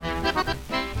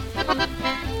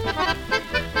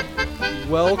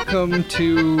welcome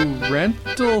to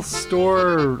Rental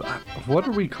Store. What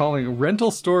are we calling it? Rental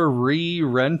Store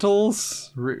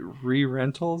Re-Rentals?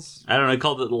 Re-Rentals? I don't know, I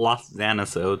called it the Lost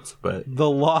Xanasodes, but... The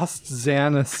Lost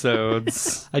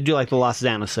Xanasodes. I do like the Lost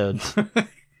Xanasodes.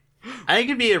 I think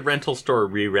it'd be a rental store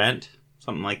re-rent,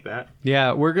 something like that.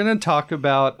 Yeah, we're going to talk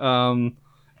about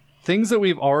things that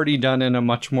we've already done in a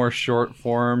much more short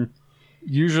form.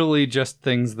 Usually just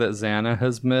things that Xana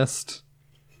has missed.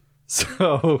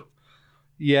 So,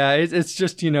 yeah, it's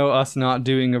just, us not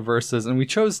doing a versus. And we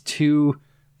chose two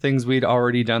things we'd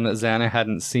already done that Xana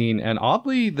hadn't seen. And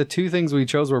oddly, the two things we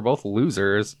chose were both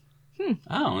losers.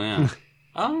 Oh, yeah.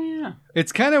 Oh, yeah.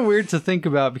 It's kind of weird to think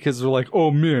about because we're like,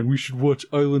 oh man, we should watch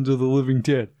Island of the Living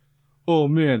Dead. Oh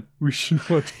man, we should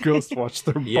watch Ghostwatch.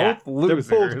 They're Yeah. both losers.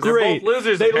 They're both great. They're both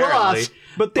losers, They apparently. lost,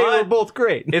 but they were both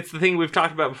great. It's the thing we've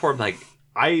talked about before. Like,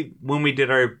 when we did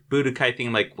our Budokai thing,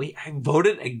 I'm like, wait, I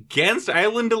voted against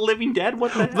Island of the Living Dead?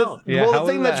 What the hell? Yeah, well, how the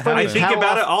thing did that's that funny I is happen? think how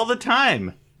about it often, all the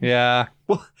time. Yeah.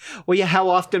 well, yeah, how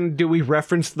often do we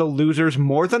reference the losers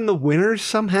more than the winners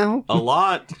somehow? A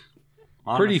lot.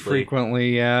 Honestly. Pretty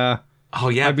frequently, yeah. Oh,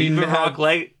 yeah. I mean,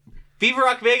 Viva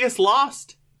Rock Vegas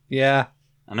lost. Yeah.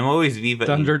 And I'm always Viva.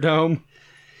 Thunderdome.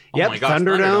 Oh Yep, my gosh,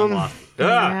 Thunderdome. lost. Ugh.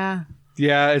 Yeah.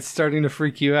 Yeah, it's starting to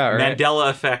freak you out, right? Mandela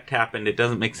effect happened. It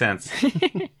doesn't make sense.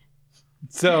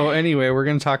 So anyway, we're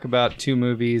going to talk about two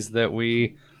movies that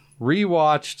we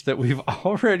rewatched that we've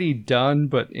already done,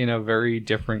 but in a very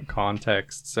different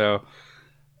context. So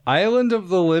Island of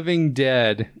the Living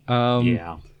Dead.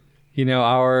 Yeah.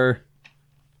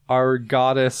 Our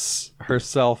goddess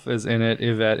herself is in it.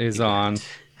 Yvette is on.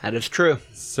 That is true.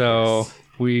 So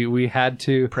we had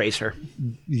to Praise her.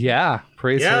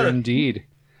 praise Yeah. her indeed.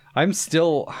 I'm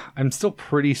still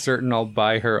pretty certain I'll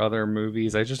buy her other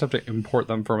movies. I just have to import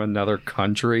them from another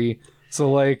country. So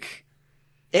like,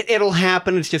 It'll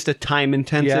happen. It's just a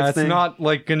time-intensive yeah, it's thing. not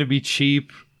like going to be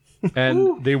cheap,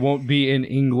 and they won't be in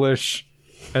English,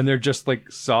 and they're just like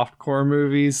softcore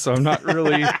movies. So I'm not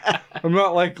really, I'm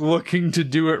not like looking to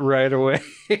do it right away.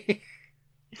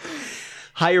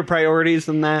 Higher priorities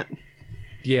than that.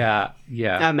 Yeah.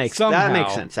 That makes Somehow.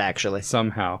 sense, actually.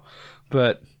 Somehow,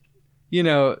 but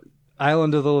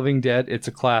Island of the Living Dead, it's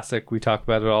a classic. We talk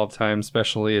about it all the time,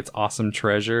 especially its awesome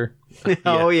treasure.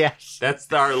 Oh, yes.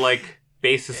 That's our,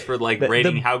 basis for,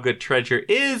 rating how good Treasure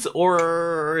is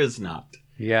or is not.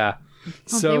 Yeah.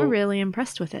 Well, they were really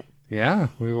impressed with it. Yeah,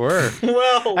 we were.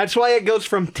 Well, That's why it goes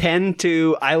from 10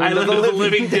 to Island Island of the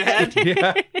Living Dead.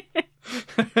 Yeah.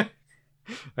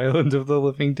 Island of the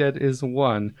Living Dead is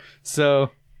 1.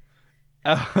 So,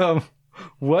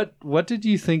 what did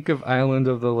you think of Island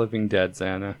of the Living Dead,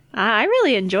 Xana? I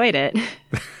really enjoyed it.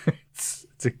 It's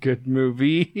a good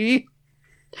movie.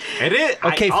 It is.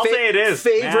 Okay, I'll say it is.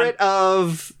 Favorite man.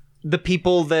 of the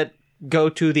people that go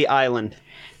to the island.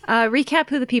 Recap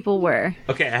who the people were.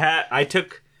 Okay, I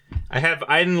have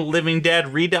Island of the Living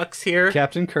Dead Redux here.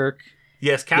 Captain Kirk.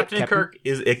 Yes, Captain Captain. Kirk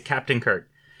is Captain Kirk.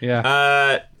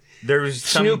 Yeah. There's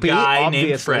some Snoopy, guy named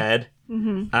obviously. Fred.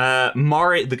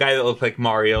 Mario, the guy that looked like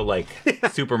Mario, like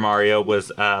Super Mario,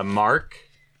 was Mark.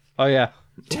 Oh, yeah.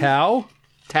 Tao?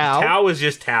 Tao was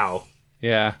just Tao.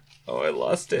 Yeah. Oh, I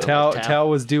lost it. Tao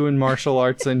was doing martial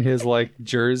arts in his,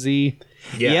 jersey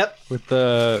Yeah. Yep. with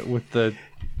the...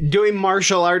 Doing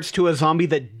martial arts to a zombie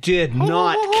that did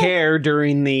not care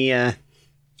during the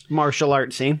martial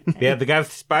arts scene. Yeah, the guy with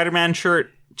the Spider-Man shirt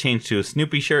changed to a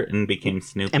Snoopy shirt and became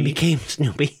Snoopy. And became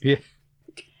Snoopy. Yeah.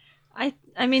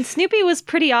 I mean, Snoopy was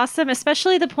pretty awesome,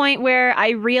 especially the point where I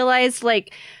realized,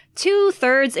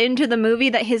 2/3 into the movie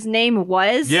that his name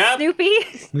was Yep. Snoopy.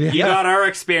 Yeah. You got our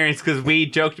experience because we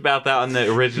joked about that on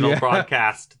the original Yeah.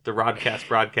 broadcast, the Rodcast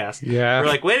broadcast. Yeah. We're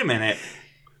like, wait a minute.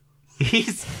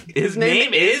 His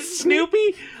name is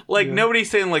Snoopy? Nobody's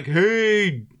saying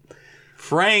hey,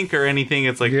 Frank or anything.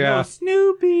 It's like, Yeah. no,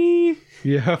 Snoopy.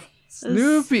 Yeah.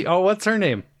 Snoopy. Oh, what's her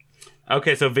name?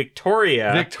 Okay, so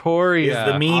Victoria Victoria.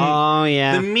 is the mean Oh,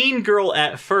 yeah. the mean girl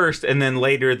at first, and then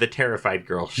later the terrified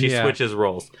girl. She Yeah. switches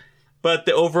roles. But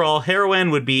the overall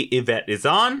heroine would be Yvette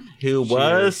Izan, who She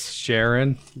was... is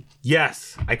Sharon.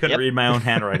 Yes, I couldn't Yep. read my own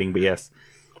handwriting, but yes.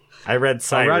 I read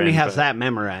Siren. Rodney has but- that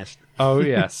memorized. Oh,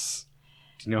 yes.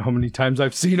 Do you know how many times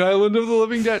I've seen Island of the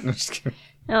Living Dead? No, just kidding.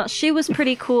 Well, she was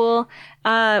pretty cool.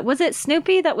 Was it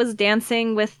Snoopy that was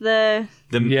dancing with the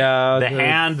Yeah. the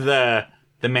hand, the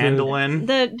mandolin.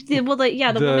 the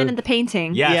woman in the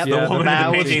painting? Yes, Yep. the Yeah, woman that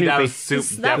in the was painting. That Snoopy. was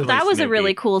super. That was a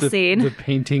really cool scene. The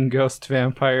painting ghost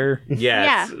vampire.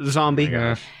 Yes. Yeah. Zombie.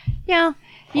 Yeah. Yeah.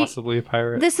 Possibly a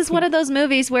pirate. This is one of those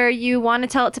movies where you want to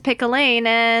tell it to pick a lane,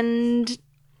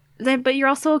 but you're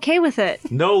also okay with it.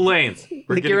 No lanes.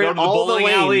 We're Like gonna you're go in to the all the bowling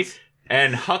alley, lanes.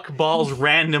 and huck balls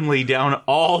randomly down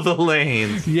all the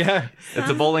lanes. Yeah. It's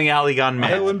a bowling alley gone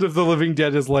mad. Island of the Living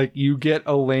Dead is like you get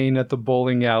a lane at the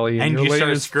bowling alley And your you lane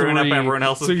start is screwing up 3, everyone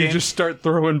else's so you game? just start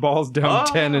throwing balls down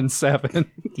Oh. 10 and 7.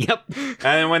 Yep.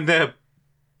 And when the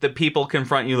people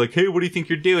confront you like, hey, what do you think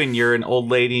you're doing? You're an old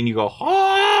lady and you go,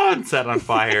 oh, and set on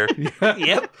fire.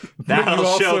 Yep. That'll You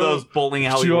also- show those bowling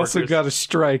alley You workers. also got a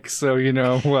strike, so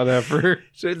whatever.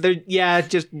 So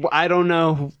just I don't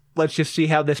know. Let's just see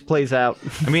how this plays out.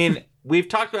 I mean, we've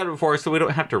talked about it before, so we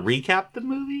don't have to recap the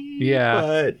movie. Yeah.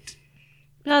 But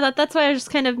No, that's why I was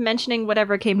just kind of mentioning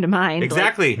whatever came to mind.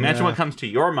 exactly. Mention Yeah. what comes to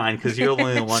your mind because you're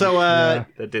only the one So,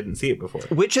 that didn't see it before.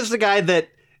 which is the guy that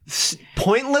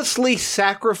pointlessly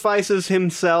sacrifices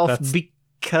himself That's-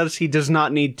 because he does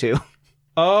not need to?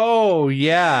 Oh,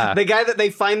 yeah. The guy that they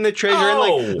find the treasure and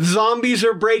Oh. like zombies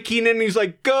are breaking in, and he's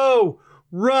like, "Go,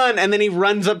 run!" And then he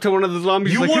runs up to one of the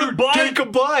zombies. You like, wanna "Here, bite? Take a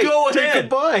bite. Go Take ahead." a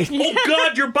bite. Oh,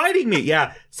 God, you're biting me.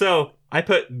 Yeah. So I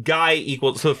put Guy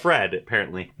equals, so Fred,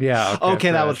 apparently. Yeah.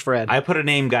 Okay, that was Fred. I put a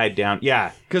name guide down.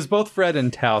 Yeah. Because both Fred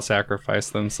and Tao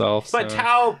sacrificed themselves. But so- Tao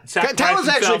Tao sacrificed was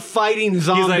actually himself. fighting He's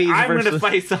zombies. like, I'm going to versus-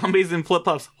 fight zombies in flip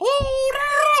flops.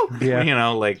 Oh, no! Yeah. You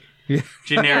know, like Yeah.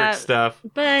 generic Yeah. stuff.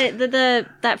 But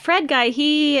that Fred guy,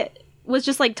 he was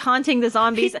just like taunting the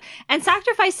zombies and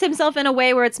sacrificed himself in a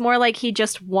way where it's more like he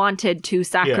just wanted to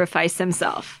sacrifice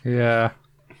himself. Yeah.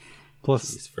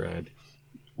 Plus, He's Fred.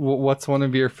 what's one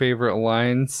of your favorite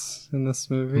lines in this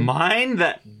movie? Mine,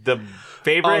 the Oh,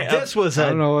 favorite. this was I a.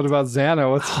 don't know. What about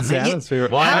Xana? What's man, Xana's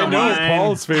favorite? Well, I how know do you-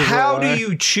 Paul's favorite. How do line.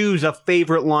 you choose a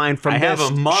favorite line from I have this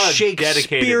a mug dedicated to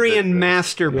Shakespearean this.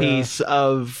 masterpiece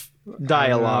of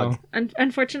dialogue?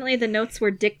 Unfortunately, the notes were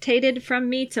dictated from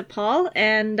me to Paul,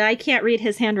 and I can't read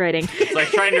his handwriting. It's like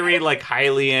trying to read like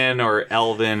Hylian or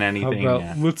Elven, How anything. about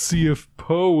Yeah. let's see if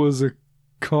Poe was a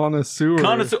connoisseur.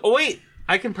 Connoisseur. Oh, wait.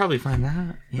 I can probably find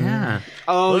that. Yeah.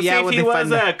 Oh Let's yeah, see if when he they was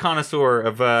find the- a connoisseur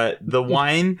of the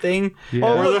wine thing. Yeah.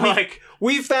 Oh, Where look, they're like,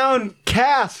 we found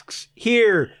casks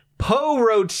here. Poe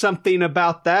wrote something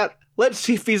about that. Let's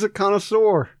see if he's a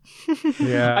connoisseur.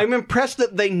 Yeah. I'm impressed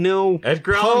that they know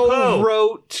Edgar Allan Poe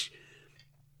wrote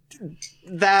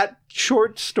that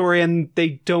short story and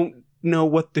they don't know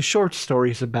what the short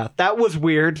story's about. That was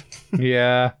weird.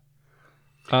 Yeah.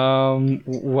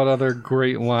 What other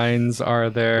great lines are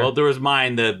there? well, there was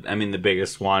mine. The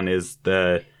biggest one is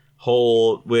the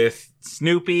whole with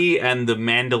Snoopy and the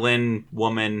mandolin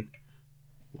woman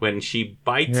when she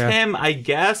bites Yeah. him. I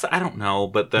guess I don't know,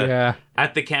 but yeah.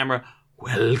 at the camera,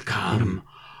 welcome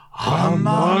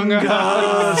Among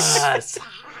us.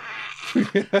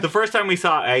 The first time we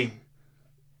saw,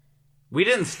 we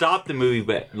didn't stop the movie,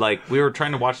 but like we were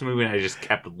trying to watch the movie, and I just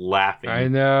kept laughing. I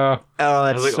know. Oh,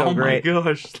 I that's was like, so oh great. my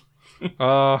gosh.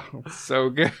 Oh, it's so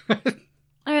good.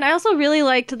 I mean, I also really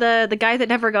liked the guy that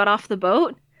never got off the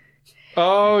boat.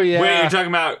 Oh yeah. Wait, you're talking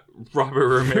about Robert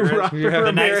Ramirez? Robert Yeah.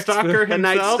 The Night Ramirez, Stalker the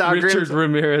Night himself? Stalker Richard himself.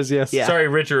 Ramirez. Yes. Yeah. Sorry,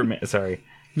 Richard Ramirez. Sorry.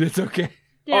 It's okay.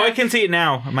 Oh, I can see it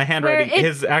now. My handwriting. Where it-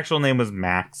 His actual name was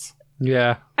Max.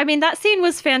 Yeah. I mean, that scene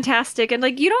was fantastic, and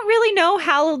like you don't really know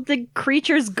how the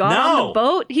creatures got on No. the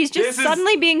boat. He's just This is-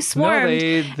 suddenly being No, swarmed.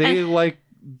 they like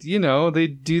they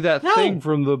do that No. thing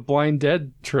from the Blind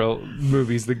Dead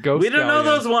movies, the ghost. We don't know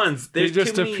galleons. those ones. They There's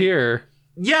just too many- appear.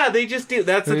 Yeah, they just do.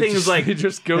 That's the They thing. just, Is like they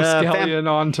just ghost vamp- galleon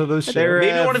onto the ship. They're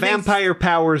Maybe one of the things vampire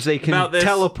powers. They can about this-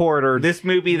 teleport or this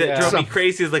movie that Yeah. drove me Some-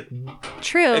 crazy is like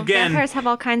True, Again- vampires have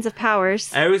all kinds of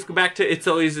powers. I always go back to It's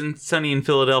Always Sunny in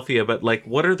Philadelphia, but like,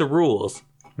 what are the rules?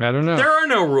 I don't know. There are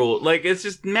no rules. Like, it's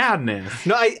just madness.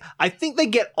 No, I think they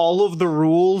get all of the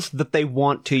rules that they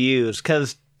want to use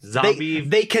because Zombie,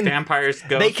 they can vampires,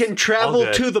 ghosts. they can all travel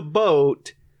good. to the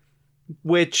boat,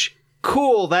 which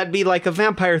cool. That'd be like a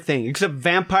vampire thing, except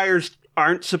vampires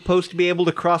aren't supposed to be able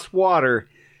to cross water,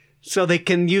 so they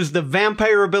can use the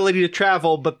vampire ability to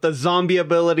travel, but the zombie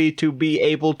ability to be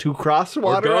able to cross or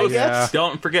water. I ghosts. guess.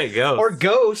 Don't forget ghosts. Or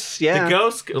ghosts. Yeah, The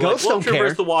ghosts, Ghosts we'll don't traverse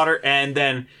care. the water and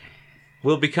then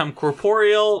we'll become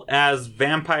corporeal as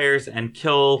vampires and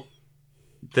kill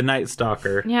the Night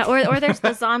Stalker. Yeah, or there's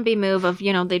the zombie move of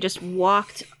they just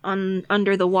walked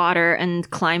under the water and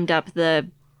climbed up the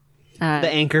anchor.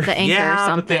 the anchor or Yeah,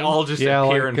 something. but they all just yeah,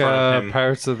 appear like in front of him.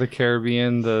 Pirates of the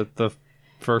Caribbean, the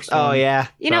first one. Oh yeah.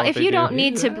 You know, That's if what you they don't do.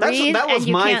 need to That's- breathe that was and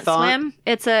you my can't thought. swim,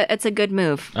 it's a good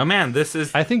move. Oh man, this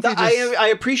is I think they just. I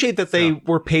appreciate that they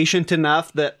were patient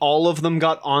enough that all of them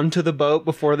got onto the boat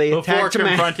before they before attacked Max.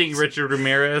 confronting Richard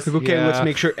Ramirez. Okay, Yeah. let's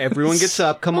make sure everyone gets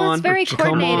up. Come Well, on, it's very come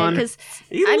coordinated on. because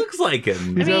He I'm- looks like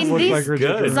him. He I does mean, look these like Richard good.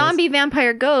 Ramirez. zombie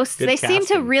vampire ghosts, Good they seem to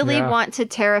casting. really Yeah. want to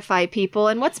terrify people.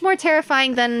 And what's more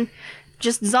terrifying than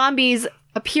just zombies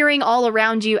appearing all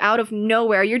around you out of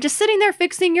nowhere. You're just sitting there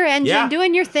fixing your engine, Yeah.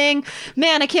 doing your thing.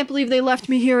 Man, I can't believe they left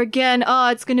me here again. Oh,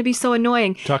 it's going to be so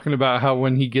annoying. Talking about how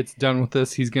when he gets done with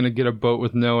this, he's gonna get a boat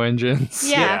with no engines.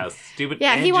 Yeah. Stupid.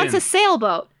 Yeah, he wants a engine.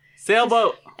 sailboat.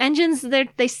 sailboat. Engines,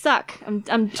 they suck.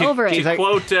 I'm over it. To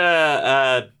quote,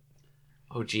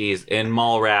 oh geez, in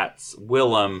Mallrats,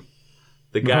 Willem,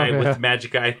 the guy Oh, yeah. with the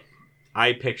magic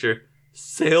eye picture,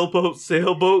 sailboat,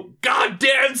 sailboat,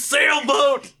 goddamn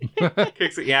sailboat.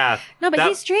 Kicks it. Yeah. No, but that-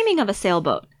 he's dreaming of a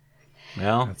sailboat.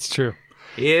 Well, That's true.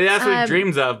 yeah, that's what he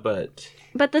dreams of, but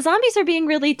But the zombies are being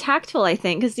really tactful, I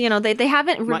think, because, they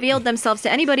haven't revealed themselves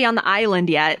to anybody on the island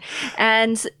yet.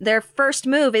 And their first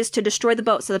move is to destroy the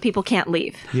boat so that people can't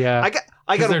leave. Yeah.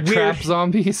 I got a they're weird trap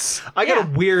zombies. I got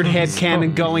Yeah. a weird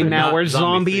headcanon going now Not where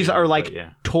Zombie zombies 3, are like but yeah.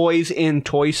 toys in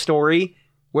Toy Story,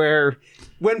 where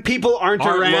when people aren't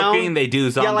around, looking, they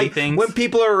do zombie yeah, like things. when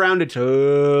people are around, it's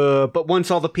but once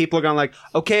all the people are gone, like,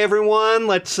 okay, everyone,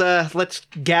 let's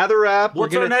gather up.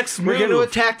 What's our next We're going to move?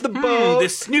 attack the boat.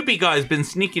 This Snoopy guy's been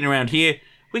sneaking around here.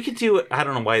 We could do. I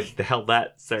don't know why the hell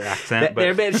that's their accent,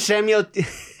 There but been Samuel.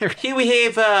 here we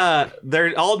have.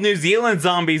 They're all New Zealand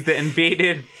zombies that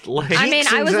invaded. Like, I mean,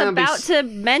 Jeeks I and was zombies. about to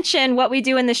mention what we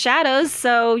do in the shadows,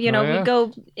 so yeah. we go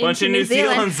Bunch into of New New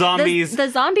Zealand zombies The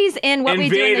zombies in what we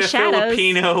do in invade the a shadows.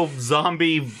 Filipino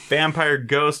zombie vampire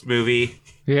ghost movie.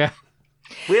 Yeah.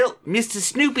 Well, Mr.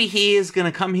 Snoopy here is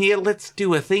gonna come here. Let's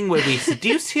do a thing where we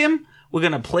seduce him. We're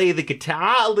gonna play the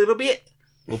guitar a little bit.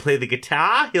 We'll play the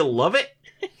guitar. He'll love it.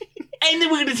 And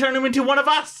then we're gonna turn him into one of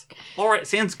us. All right,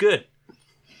 sounds good.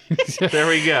 There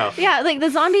we go. Yeah, like the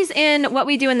zombies in what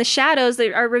we do in the shadows,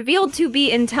 they are revealed to be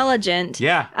intelligent.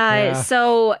 Yeah. Yeah.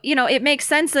 So, it makes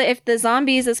sense that if the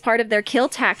zombies, as part of their kill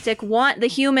tactic, want the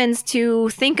humans to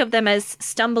think of them as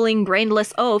stumbling,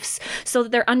 brainless oafs so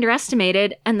that they're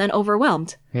underestimated and then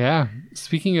overwhelmed. Yeah.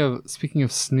 Speaking of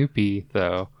Snoopy,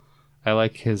 though, I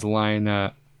like his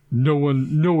line. No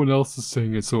one else is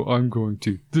saying it, so I'm going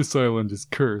to. This island is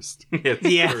cursed.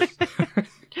 Yeah.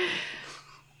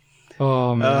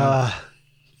 Oh man,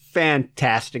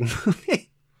 Fantastic movie.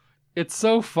 it's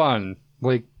so fun.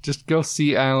 Like, just go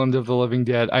see Island of the Living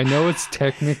Dead. I know it's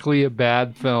technically a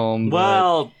bad film.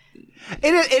 Well,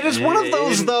 It is one of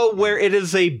those, though, where it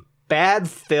is a bad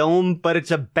film, but it's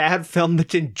a bad film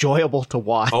that's enjoyable to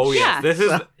watch. oh yeah, Yeah. this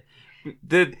is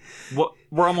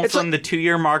we're almost It's on the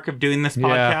 2-year mark of doing this Yeah.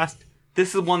 podcast.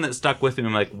 This is one that stuck with me.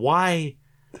 I'm like, why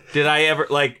did I ever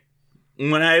like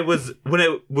when it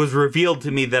was revealed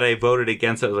to me that I voted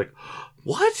against it? I was like,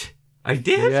 what? I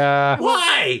did? Yeah.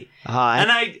 Why?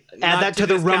 And I not that to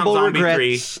the discount Rumble Zombie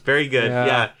regrets. 3. Very good. Yeah.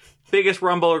 Yeah. Biggest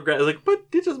Rumble regret. I was like, but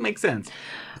it doesn't make sense.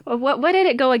 What did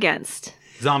it go against?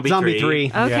 Zombie 3.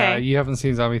 Yeah, Okay. you haven't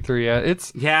seen Zombie 3 yet.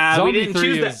 It's Yeah, Zombie we didn't 3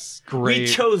 choose is that. great. We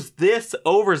chose this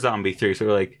over Zombie 3, so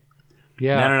we're like,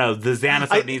 Yeah. no. The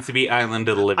Xanathope needs to be Island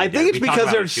of the Living I Dead. think it's We talk because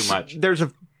about it too much. there's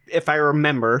if I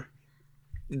remember,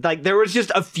 like there was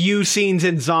just a few scenes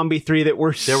in Zombie 3 that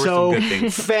were There were so some good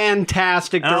things.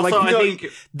 fantastic. And They're also, like, I no, think-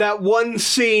 that one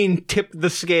scene tipped the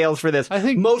scales for this. I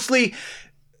think- mostly,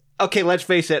 okay, let's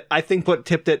face it. I think what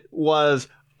tipped it was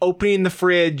opening the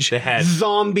fridge, The head.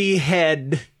 zombie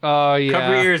head. Oh yeah.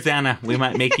 Cover your ears, Anna. We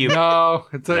might make you. No,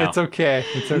 it's No. it's okay.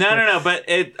 It's okay. No. But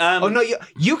it. Oh no,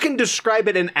 you can describe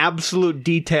it in absolute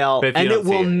detail, But if you and don't it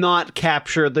will see it. not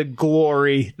capture the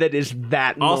glory that is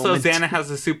that Also, moment. Xana has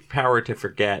a superpower to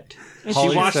forget. She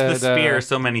Holly watched the said, Spear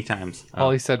so many times.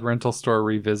 Holly said rental store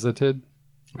revisited.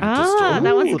 Ah,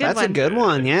 that one's a Ooh, good that's one. a good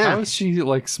one. Yeah, How is she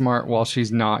like smart while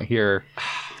she's not here?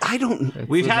 I don't. It's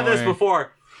We've had this annoying.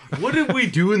 before. What did we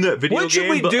do in that video game? What should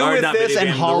we do Or with not this? video And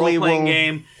game, the Holly role-playing will-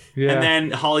 game. Yeah. And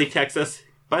then Holly texts us.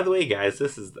 By the way, guys,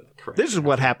 this is the correct. This is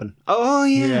what happened. Oh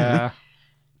yeah. Yeah.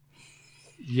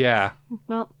 Yeah.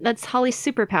 Well, that's Holly's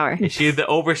superpower. She's the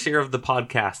overseer of the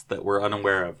podcast that we're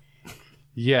unaware of.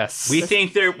 Yes. We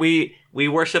think we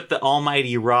worship the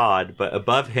almighty Rod, but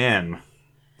above him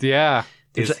Yeah.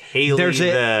 is Haley there's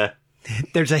the...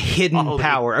 There's a hidden Holly.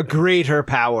 power, a greater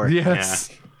power. Yes.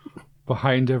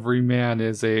 Behind every man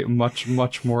is a much,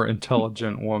 much more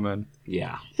intelligent woman.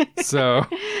 Yeah. So,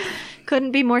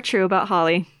 Couldn't be more true about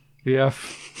Holly. yeah.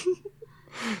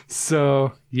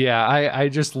 So, yeah, I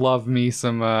just love me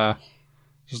some Island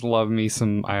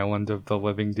of the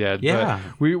Living Dead. Yeah.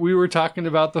 But we were talking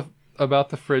about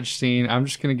the fridge scene. I'm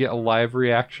just gonna get a live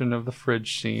reaction of the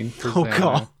fridge scene. For Oh Xana.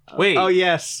 god. Wait. Oh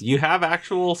yes. You have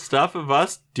actual stuff of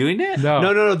us doing it? No.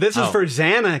 No. This is Oh. for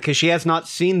Xana because she has not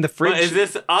seen the fridge. But is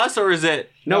this us or is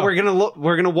it... no, No. we're gonna look.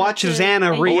 We're gonna watch That's it.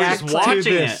 Xana Oh, we're react just to watching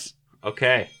this.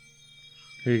 Okay.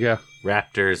 Here you go.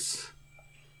 Raptors.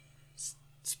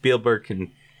 Spielberg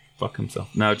can fuck himself.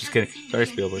 No, just kidding. Sorry,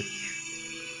 Spielberg.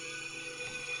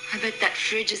 I bet that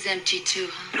fridge is empty too,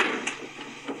 huh?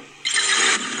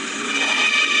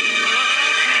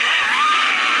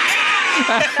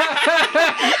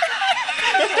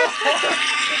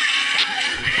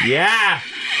 Yeah.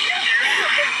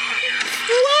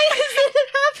 Why is it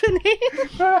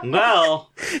happening?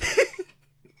 Well,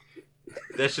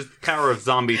 that's just the power of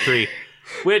Zombie 3,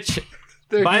 which,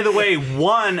 by the way,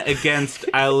 won against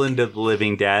Island of the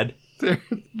Living Dead.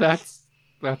 That's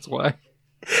why.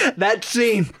 That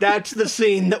scene. That's the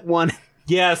scene that won.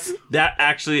 Yes, that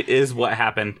actually is what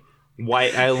happened.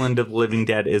 White Island of the Living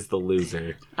Dead is the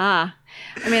loser. I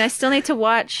mean, I still need to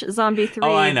watch Zombie 3,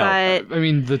 Oh, I know. but I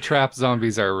mean, the trap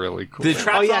zombies are really cool. The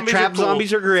trap zombies trap are cool.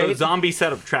 zombies are great. So zombies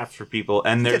set up traps for people,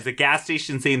 and there's a gas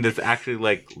station scene that's actually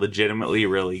like legitimately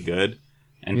really good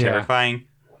and Yeah. terrifying.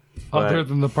 Other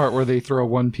than the part where they throw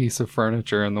one piece of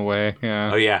furniture in the way.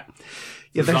 Yeah. Oh yeah,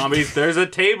 Yeah, the zombies. There's a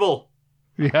table.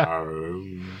 Yeah.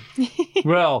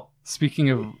 Well, speaking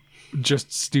of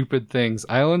just stupid things,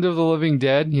 Island of the Living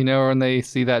Dead, you know, when they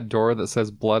see that door that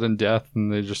says blood and death,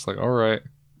 and they're just like, all right.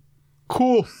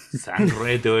 Cool.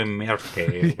 Sangre de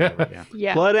muerte. Yeah.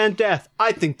 yeah. Blood and death.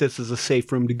 I think this is a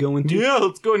safe room to go into. Yeah,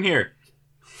 let's go in here.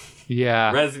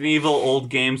 Yeah. Resident Evil old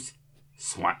games.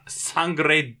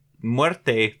 Sangre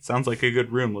muerte sounds like a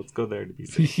good room. Let's go there to be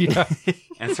safe. Yeah.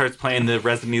 And starts playing the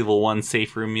Resident Evil 1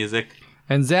 safe room music.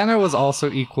 And Xana was also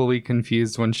equally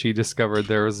confused when she discovered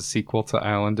there was a sequel to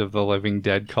Island of the Living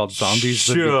Dead called Zombies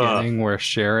the Sure. Beginning, where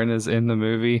Sharon is in the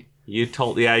movie. You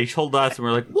told us, and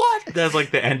we're like, what? That's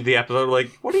like the end of the episode. We're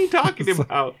like, what are you talking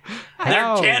about?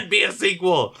 How? There can't be a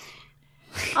sequel.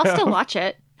 I'll still watch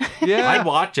it. Yeah. I'd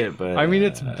watch it, but I mean,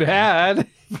 it's bad,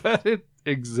 but it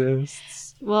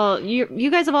exists. Well, you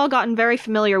guys have all gotten very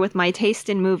familiar with my taste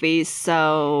in movies,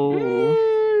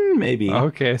 so maybe.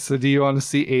 Okay, so do you want to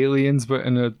see Aliens, but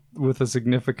with a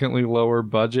significantly lower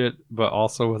budget, but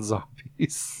also with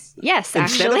zombies? yes,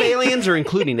 Instead of actually. aliens or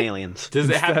including aliens? Does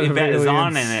it have Instead of Yvette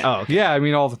Zahn in aliens. it? Oh, okay. Yeah, I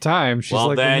mean all the time. She's Well,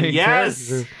 like then, the main yes.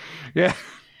 character. Yeah.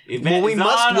 Yvette Well, we Zahn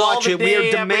must all watch the it. We are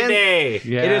day, every demand- day.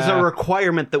 Yeah. It is a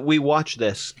requirement that we watch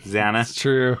this. Xana, It's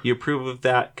true. you approve of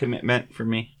that commitment for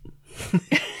me?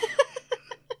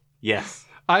 Yes.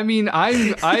 I mean,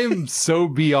 I'm so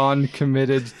beyond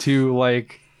committed to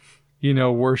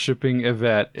worshiping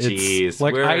Yvette. It's Jeez,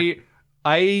 like we're-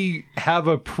 I have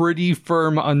a pretty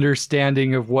firm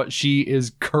understanding of what she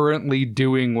is currently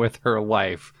doing with her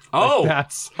life. Oh,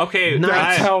 That's okay.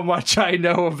 Nice. how much I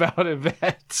know about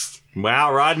Yvette.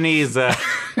 Wow, Rodney's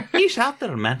he's out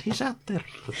there, man. He's out there.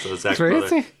 That's the Zach Crazy.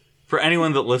 brother. For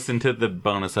anyone that listened to the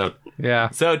bonus out. Yeah.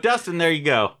 So Dustin, there you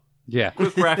go. Yeah.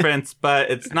 Quick reference,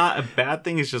 but it's not a bad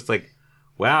thing. It's just like,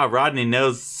 wow, Rodney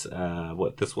knows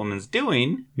what this woman's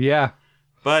doing. Yeah.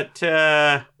 But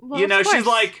Well, she's of course.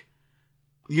 like,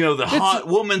 the hot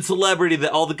woman celebrity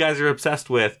that all the guys are obsessed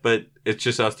with. But it's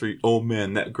just us three. Oh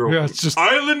man, that girl. Yeah, it's just-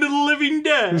 Island of the Living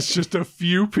Dead. It's just a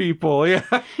few people. Yeah.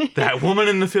 That woman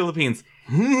in the Philippines.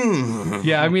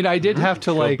 Yeah, I mean, I did have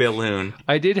to Go balloon.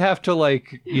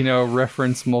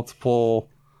 reference multiple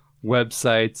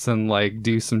websites and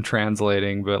do some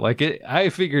translating, but I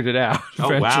figured it out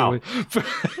Oh, wow.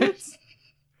 eventually.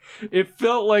 It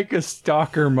felt like a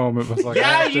stalker moment. It was like, I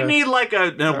Yeah, have you to- need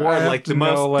an award, have like the to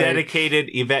know, most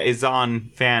dedicated Yvette Zahn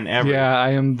fan ever. Yeah,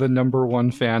 I am the number one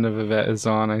fan of Yvette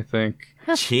Zahn, I think.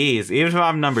 Jeez, even if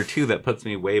I'm number 2, that puts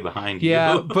me way behind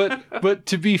Yeah, you. but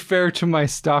to be fair to my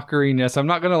stalkeriness, I'm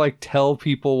not gonna tell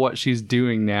people what she's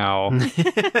doing now.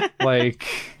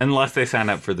 Unless they sign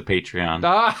up for the Patreon.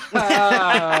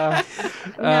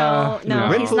 No, he's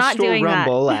Rental not Store doing that.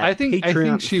 Rumble at I think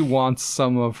Patreon. she wants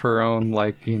some of her own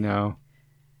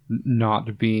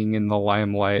not being in the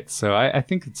limelight. So I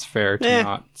think it's fair to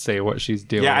not say what she's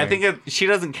doing. Yeah, I think she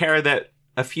doesn't care that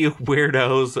a few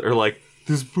weirdos are like,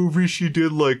 this movie she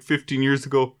did 15 years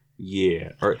ago.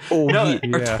 Yeah. Or, yeah.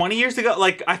 or 20 years ago.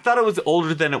 I thought it was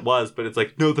older than it was, but it's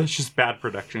no, that's just bad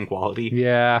production quality.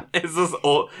 Yeah. It's just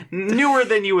old, newer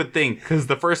than you would think. Because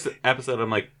the first episode, I'm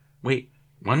like, wait,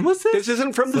 when was this? This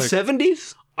isn't from the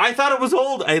 70s? I thought it was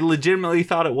old. I legitimately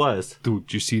thought it was.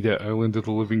 Dude, you see that Island of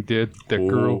the Living Dead? That Oh.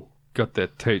 girl got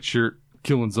that tight shirt,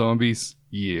 killing zombies.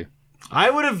 Yeah. I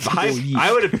would have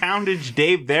pounded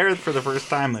Dave there for the first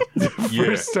time.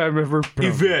 First time ever.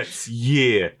 Yvette's,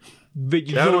 yeah. That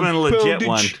That would have been a legit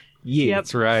one. Yeah.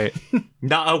 That's right.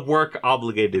 Not a work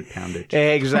obligated poundage.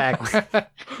 Exactly.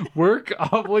 Work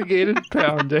obligated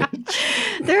poundage.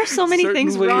 There are so many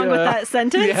things Certainly, wrong with that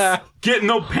sentence. Yeah. Get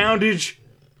no poundage.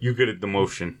 You good at the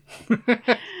motion. Coming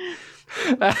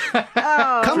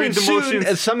Read the soon,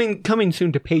 motions. coming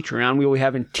soon to Patreon, we will be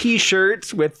having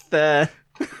T-shirts with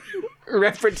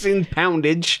Referencing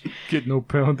poundage. Get no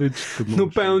poundage. No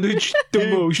poundage,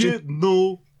 demotion.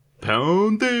 No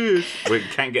poundage. We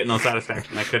can't get no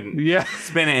satisfaction. I couldn't Yeah.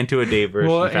 spin it into a Dave version.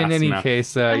 Well, fast in any enough.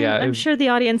 case, I'm sure the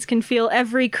audience can feel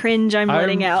every cringe I'm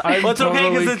letting out. I'm Well, it's okay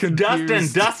because totally it's confused.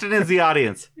 Dustin. Dustin is the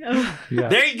audience. Yeah.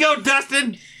 There you go,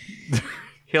 Dustin.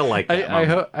 He'll like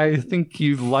that. I think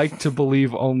you'd like to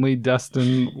believe only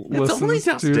Dustin listens only to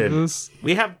Dustin. this.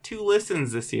 We have 2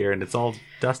 listens this year, and it's all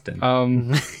Dustin.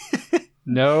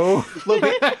 No. Look,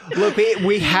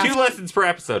 we 2 have. listens per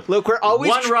episode. Look, we're always.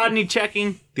 One Rodney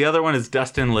checking, the other one is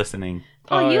Dustin listening.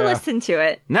 Paul, Oh, you yeah. listen to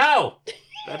it, No,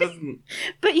 that doesn't.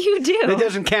 but you do. That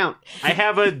doesn't count. I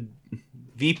have a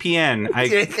VPN.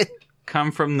 I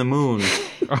come from the moon.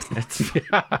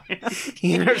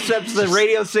 He intercepts the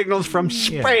radio signals from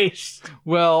space.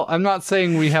 Well, I'm not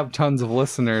saying we have tons of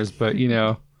listeners, but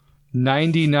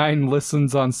 99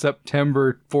 listens on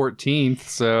September 14th.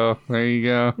 So there you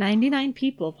go. 99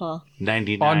 people, Paul.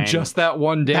 99 On just that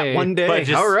one day. That one day. But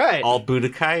just All right. all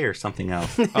Budokai or something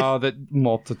else. Oh, that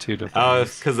multitude of Oh,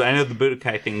 things. because I know the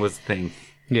Budokai thing was a thing.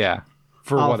 Yeah.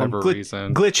 For All of them. whatever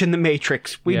reason. Glitch in the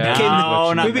Matrix. We Yeah. became, No,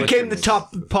 the, not we Glitch became in the the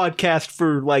top podcast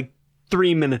for like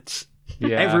 3 minutes.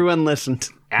 Yeah. Everyone listened.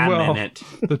 A Well, minute.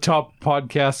 the top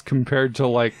podcast compared to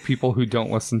like people who don't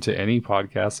listen to any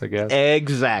podcasts, I guess.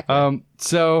 Exactly.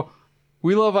 So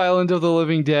we love Island of the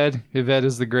Living Dead. Yvette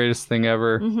is the greatest thing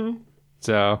ever. Mm-hmm.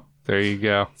 So there you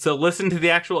go. So listen to the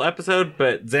actual episode,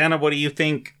 but Xana, what do you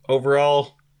think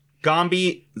overall?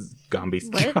 Zombies,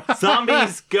 What?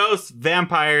 zombies, ghosts,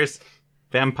 vampires,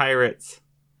 vampirates.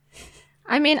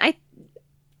 I mean, I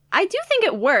do think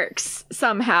it works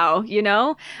somehow,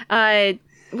 where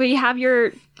you have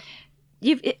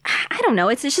I don't know,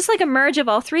 it's just like a merge of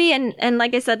all 3, and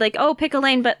like I said, like, oh, pick a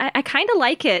lane, but I kind of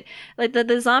like it. Like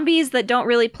the zombies that don't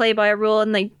really play by a rule,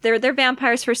 and like they're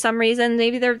vampires for some reason.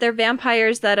 Maybe they're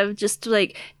vampires that have just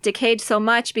like decayed so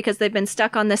much because they've been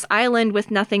stuck on this island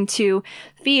with nothing to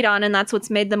feed on, and that's what's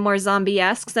made them more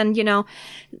zombie-esque. And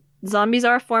zombies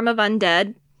are a form of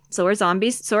undead. So are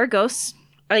zombies. So are ghosts.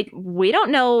 Like, we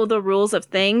don't know the rules of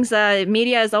things.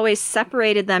 Media has always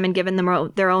separated them and given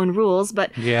them their own rules.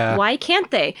 But Yeah. why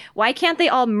can't they? Why can't they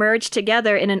all merge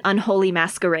together in an unholy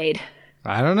masquerade?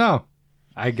 I don't know.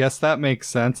 I guess that makes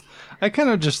sense. I kind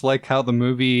of just like how the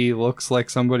movie looks like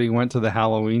somebody went to the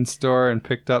Halloween store and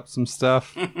picked up some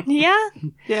stuff. Yeah.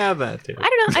 Yeah, that too.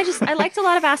 I don't know. I liked a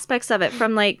lot of aspects of it,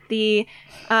 from like the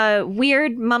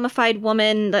weird mummified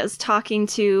woman that was talking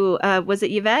to, was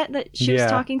it Yvette that she was Yeah.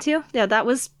 talking to? Yeah, that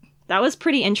was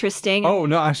pretty interesting. Oh,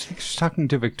 no, I think she's talking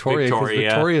to Victoria because Victoria.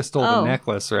 Victoria stole Oh. the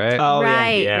necklace, right? Oh, yeah.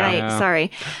 right, Yeah. right. Yeah. Sorry.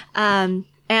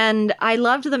 And I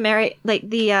loved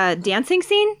the dancing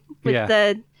scene with Yeah.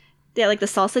 the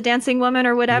salsa dancing woman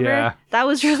or whatever. Yeah. That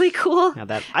was really cool. Now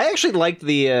that I actually liked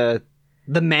the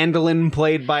mandolin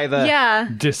played by the Yeah.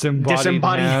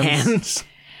 Disembodied, hands.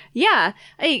 Yeah.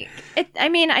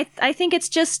 I think it's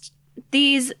just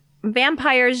these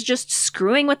vampires just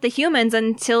screwing with the humans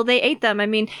until they ate them. I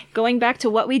mean, going back to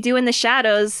What We Do in the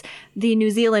Shadows, the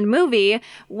New Zealand movie,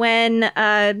 when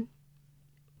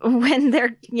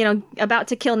they're, about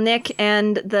to kill Nick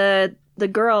and the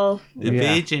girl. The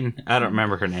Yeah. Virgin. I don't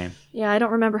remember her name. Yeah, I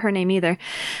don't remember her name either.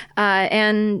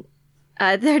 And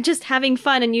they're just having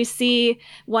fun, and you see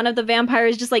one of the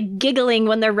vampires just like giggling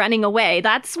when they're running away.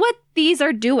 That's what these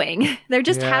are doing. They're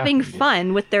just Yeah. having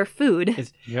fun with their food.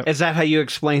 Yep. Is that how you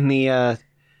explain the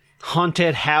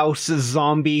haunted house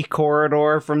zombie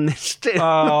corridor from this?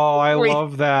 Oh, I Wait.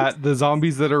 love that. The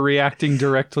zombies that are reacting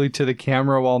directly to the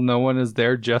camera while no one is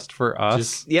there just for us.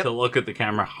 Just Yep. to look at the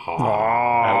camera.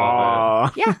 I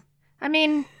love Yeah. I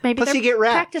mean, maybe Plus they're you get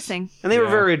rats. practicing. And they were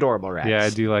Yeah. very adorable rats. Yeah, I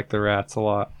do like the rats a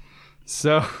lot.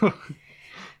 So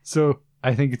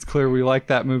I think it's clear we like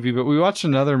that movie, but we watched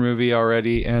another movie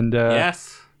already, and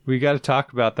Yes. we got to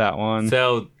talk about that one.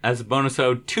 So, as a bonus,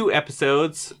 2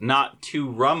 episodes, not 2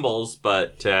 rumbles,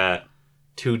 but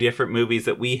 2 different movies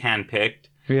that we handpicked.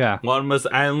 Yeah. One was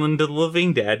Island of the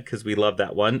Living Dead, because we love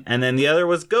that one. And then the other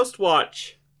was Ghost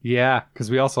Watch. Yeah,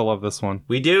 because we also love this one.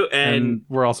 We do, And and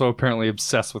we're also apparently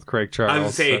obsessed with Craig Charles. I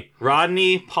was going to say,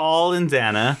 Rodney, Paul, and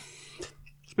Xana.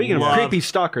 Speaking Love- of creepy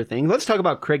stalker thing, let's talk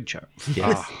about Craig Charles.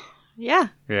 Yes. Yeah.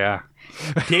 Yeah.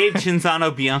 Dave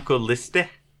Cinzano Bianco Liste.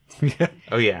 Yeah.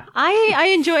 Oh, yeah.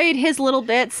 I enjoyed his little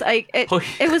bits. Oh, yeah.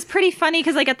 It was pretty funny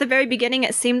because like at the very beginning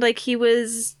it seemed like he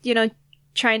was,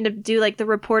 trying to do like the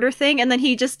reporter thing, and then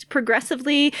he just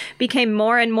progressively became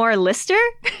more and more Lister.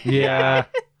 Yeah.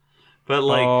 But,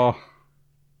 like, Oh,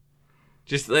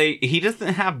 just, like, he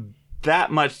doesn't have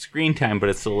that much screen time, but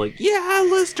it's still like, yeah,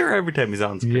 Lister every time he's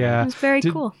on screen. Yeah. It was very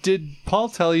did, cool. Did Paul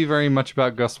tell you very much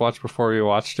about Ghostwatch before we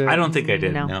watched it? I don't think I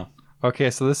did. No. No.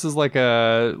 Okay, so this is like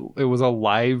it was a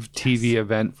live TV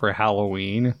event for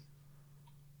Halloween.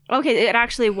 Okay, it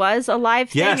actually was a live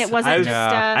thing. Yes, It wasn't I- just.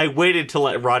 I waited to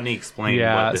let Rodney explain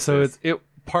Yeah, what this so is.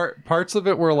 parts of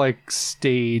it were like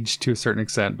staged to a certain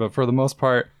extent, but for the most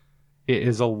part, it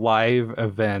is a live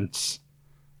event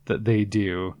that they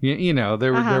do. You know,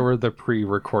 there were the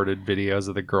pre-recorded videos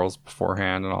of the girls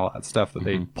beforehand and all that stuff that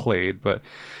they played, but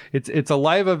it's a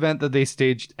live event that they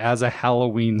staged as a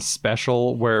Halloween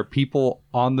special where people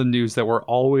on the news that were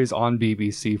always on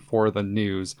BBC for the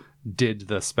news did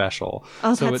the special.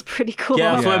 Oh, So that's pretty cool.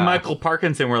 Yeah, that's why Yeah. Michael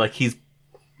Parkinson were like,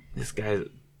 this guy's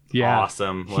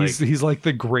awesome. Like, He's like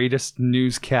the greatest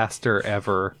newscaster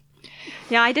ever.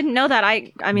 Yeah, I didn't know that.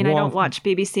 I mean, I Well, don't watch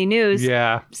BBC News.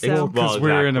 Yeah, So- because Well,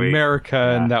 we're in exactly. America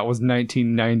Yeah. and that was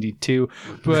 1992.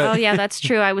 But Oh, yeah, that's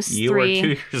true. I was you 3. were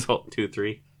 2 years old, 2,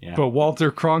 3. Yeah. but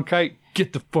Walter Cronkite,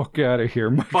 get the fuck out of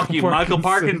here, Fuck you, Michael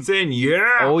Parkinson.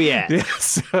 Yeah. Oh yeah.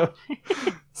 Yeah,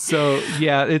 so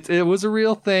yeah, it was a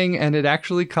real thing, and it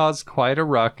actually caused quite a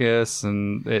ruckus,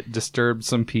 and it disturbed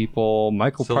some people.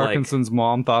 Michael So, like- Parkinson's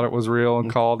mom thought it was real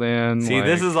and called in. See,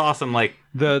 this is awesome. Like,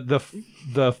 the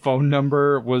phone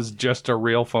number was just a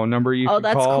real phone number you Oh, could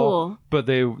that's call, cool. but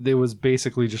they was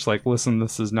basically just like, listen,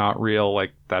 this is not real.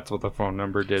 Like that's what the phone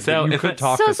number did. So But you if could it-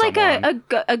 talk So to it's like someone.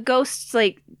 a ghost,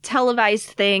 like, televised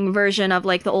thing version of,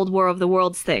 like, the old War of the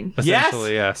Worlds thing.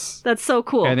 Essentially, yes. That's so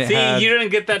cool. And it see, had- you didn't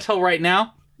get that till right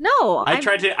now. No. I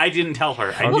didn't tell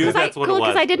her. I Well, knew 'cause that's what it cool, was.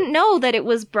 because I didn't know that it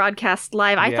was broadcast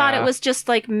live. I thought Yeah. it was just,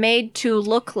 like, made to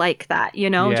look like that, you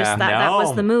know? Yeah. Just that was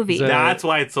No. the movie. So- That's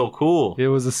why it's so cool. It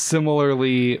was a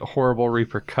similarly horrible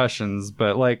repercussions,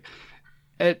 but like,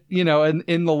 in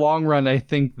the long run, I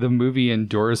think the movie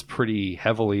endures pretty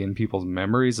heavily in people's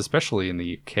memories, especially in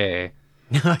the UK.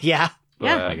 Yeah. Oh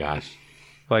my gosh.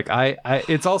 Like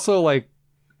it's also like,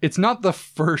 it's not the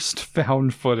first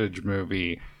found footage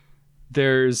movie.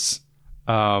 There's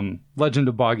Legend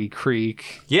of Boggy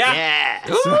Creek. Yeah.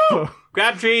 Yeah. Ooh,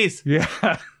 grab trees. Yeah.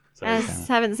 I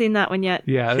haven't seen that one yet.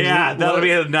 Yeah. there's Yeah, a- that'll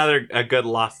be a good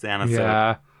Lost episode.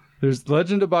 Yeah. There's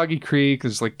Legend of Boggy Creek.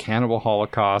 There's like Cannibal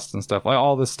Holocaust and stuff. Like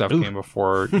all this stuff came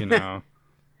before,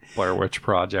 Blair Witch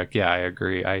Project. Yeah, I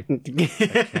agree. I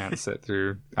can't sit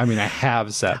through. I mean, I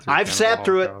have sat through. I've Cannibal sat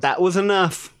through it. Holocaust. That was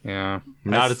enough. Yeah.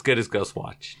 Not as good as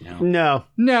Ghostwatch. No. No.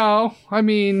 No, I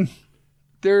mean,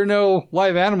 there are no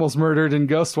live animals murdered in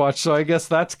Ghostwatch, so I guess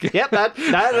that's good. Yep. That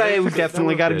I would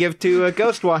definitely got to give to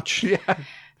Ghostwatch. Yeah.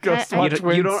 Ghostwatch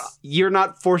You wins. you're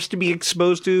not forced to be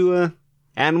exposed to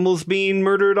animals being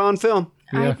murdered on film.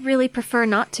 Yeah. I'd really prefer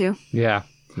not to. Yeah.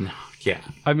 Yeah.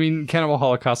 I mean, Cannibal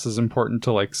Holocaust is important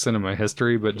to like cinema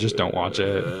history, but just don't watch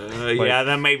it. Yeah,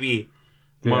 that may be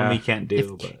one Yeah. we can't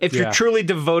do. But. If Yeah. you're truly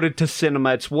devoted to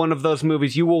cinema, it's one of those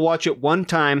movies you will watch it one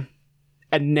time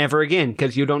and never again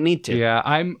because you don't need to. Yeah,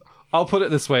 I'll put it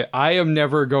this way. I am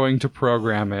never going to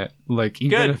program it, like,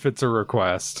 even Good. if it's a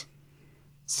request.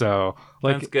 So,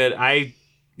 like, That's good.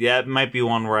 It might be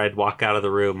one where I'd walk out of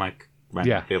the room. I might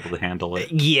Yeah. be able to handle it.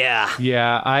 Yeah.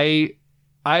 yeah,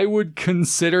 I would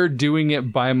consider doing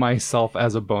it by myself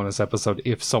as a bonus episode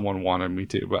if someone wanted me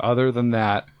to. But other than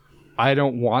that, I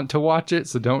don't want to watch it,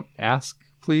 so don't ask,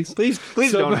 please. Please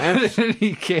So, don't but ask. in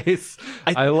any case,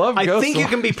 I love I Ghost think you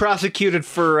can be prosecuted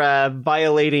for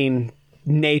violating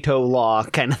NATO law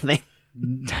kind of thing.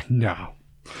 No.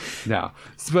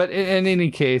 But in any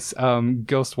case,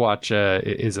 Ghostwatch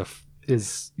is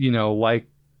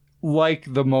like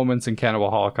the moments in Cannibal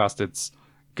Holocaust. It's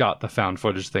got the found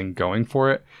footage thing going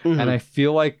for it, and I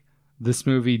feel like this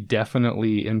movie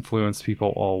definitely influenced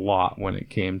people a lot when it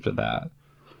came to that.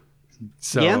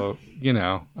 So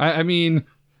I mean,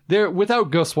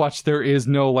 without Ghostwatch, there is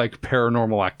no like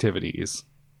paranormal activities.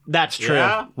 That's true.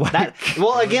 Yeah?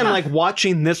 Well, again, like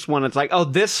watching this one, it's like, oh,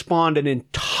 this spawned an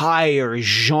entire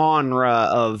genre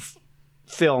of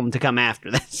film to come after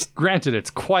this. Granted, it's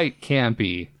quite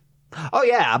campy. Oh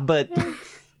yeah, but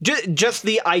just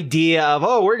the idea of,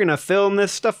 oh, we're gonna film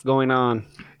this stuff going on.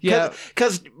 Yeah.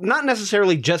 Because not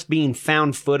necessarily just being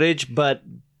found footage, but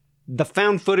the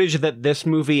found footage that this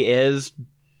movie is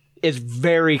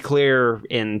very clear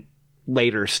in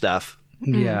later stuff.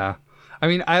 Yeah. I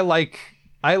mean, I like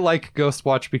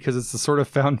Ghostwatch because it's the sort of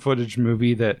found footage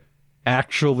movie that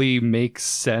actually makes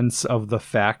sense of the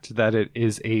fact that it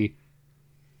is a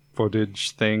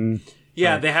footage thing.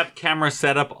 Yeah, they have cameras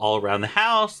set up all around the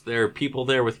house. There are people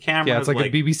there with cameras. Yeah, it's like a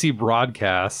BBC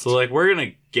broadcast. So, like, we're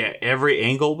going to get every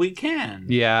angle we can.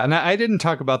 Yeah, and I didn't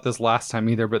talk about this last time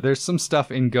either, but there's some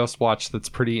stuff in Ghostwatch that's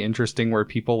pretty interesting where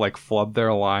people like flub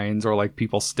their lines or like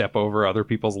people step over other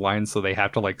people's lines so they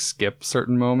have to like skip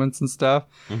certain moments and stuff.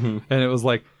 Mm-hmm. And it was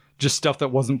like just stuff that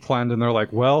wasn't planned and they're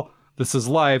like, well, this is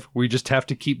live. We just have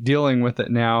to keep dealing with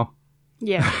it now.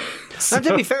 Yeah. Now,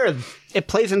 to be fair, it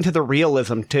plays into the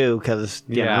realism too, because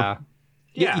you know,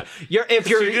 Yeah. if You're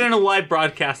you're doing a live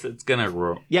broadcast, it's going to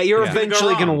you're Yeah.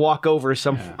 eventually Go going to wrong. walk over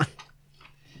someone.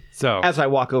 So As I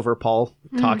walk over Paul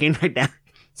talking right now.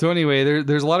 so anyway,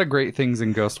 there's a lot of great things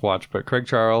in Ghostwatch, but Craig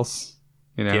Charles,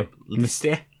 you know,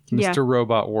 Mr. Yeah.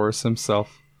 Robot Wars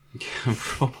himself.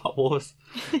 Robot Wars.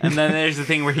 And then there's the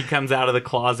thing where he comes out of the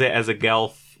closet as a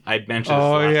Gelf. I'd mentioned this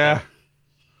Oh last yeah. time.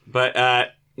 But,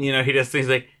 you know, he does things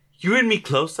like, you and me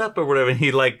close up or whatever. And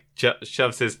he, like,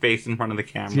 shoves his face in front of the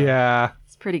camera. Yeah.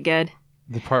 It's pretty good.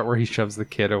 The part where he shoves the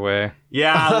kid away.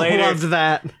 Yeah, I later. loved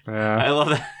that. Yeah. I love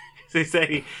that. They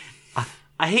say,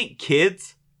 I hate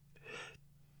kids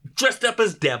dressed up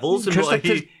as devils. And like,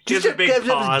 he gives a big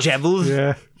pause. Jevels.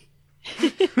 Yeah.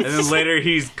 And then later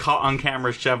he's caught on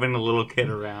camera shoving a little kid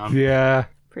around. Yeah.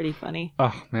 Pretty funny.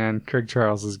 Oh man, Craig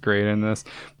Charles is great in this.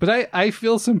 But I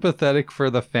feel sympathetic for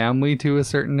the family to a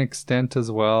certain extent as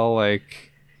well.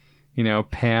 Like, you know,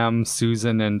 Pam,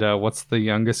 Susan, and what's the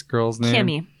youngest girl's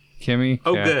name? Kimmy.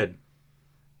 Oh, Yeah. good.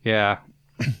 Yeah.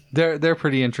 They're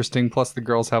pretty interesting. Plus the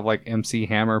girls have like MC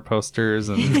Hammer posters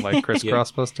and like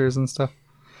crisscross posters and stuff.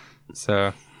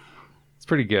 So it's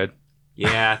pretty good.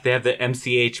 Yeah, they have the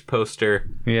MCH poster.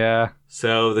 Yeah.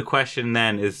 So the question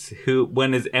then is,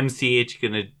 when is MCH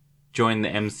going to join the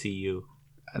MCU?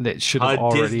 That should have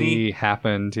already Disney?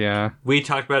 happened, yeah. We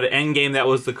talked about it. Endgame, that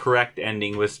was the correct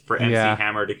ending, was for MC Yeah.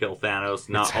 Hammer to kill Thanos.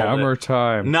 Not It's all Hammer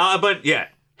time. No, but yeah,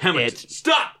 Hammer.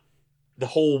 Stop! The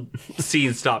whole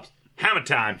scene stops. Hammer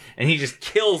time. And he just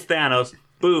kills Thanos.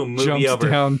 Boom, movie Jumps over.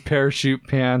 down parachute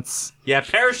pants. Yeah,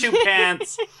 parachute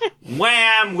pants.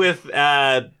 Wham! With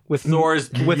Thor's...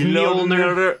 with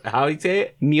Mjolnir. How do you say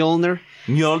it? Mjolnir.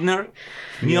 Mjolnir.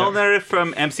 Mjolnir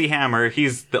from MC Hammer.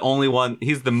 He's the only one.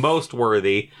 He's the most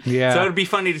worthy. Yeah. So it'd be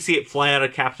funny to see it fly out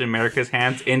of Captain America's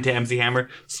hands into MC Hammer.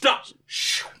 Stop.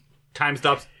 Shh. Time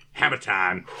stops. Hammer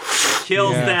time.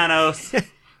 Kills Yeah. Thanos.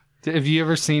 Have you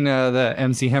ever seen the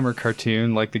MC Hammer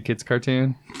cartoon, like the kids'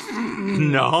 cartoon?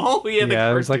 No. Yeah,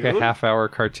 there's like a half-hour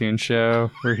cartoon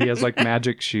show where he has like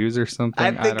magic shoes or something.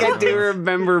 I think don't I do know.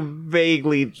 remember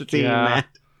vaguely seeing Yeah. that.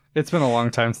 It's been a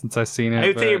long time since I've seen it. I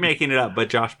would but- say you're making it up, but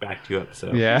Josh backed you up.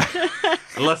 So Yeah.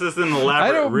 unless it's an I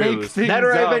elaborate don't make ruse. things That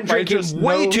or I've up, been I drinking just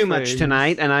way know too much things.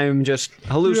 tonight, and I'm just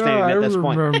hallucinating Yeah, at this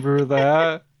point. I remember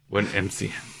that. When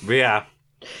MC. Yeah.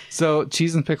 So,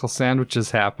 cheese and pickle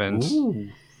sandwiches happened.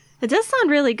 It does sound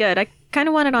really good. I kind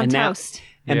of want it on And now- toast.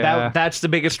 And Yeah. that's the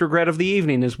biggest regret of the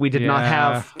evening is we did not Yeah.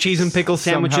 have cheese and pickle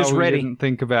sandwiches Somehow we ready. didn't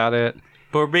think about it.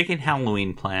 But we're making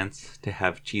Halloween plans to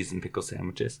have cheese and pickle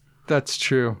sandwiches. That's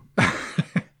true.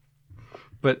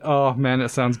 But oh man, it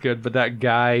sounds good. But that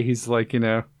guy, he's like, you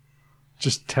know,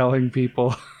 just telling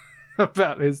people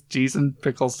about his cheese and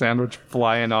pickle sandwich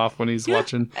flying off when he's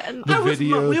watching the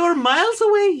video. We were miles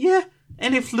away, yeah.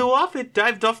 And it flew off. It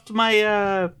dived off to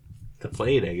my the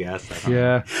plate, I guess. I don't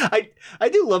know. Yeah. I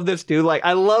do love this dude. Like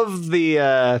I love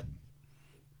the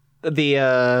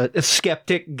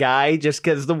skeptic guy just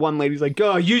because the one lady's like,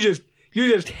 oh, you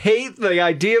just hate the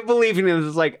idea of believing in it.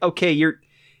 It's like, okay, you're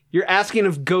asking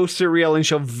if ghosts are real and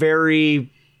show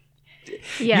very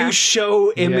Yeah. you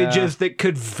show images that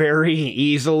could very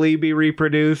easily be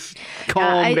reproduced. Calm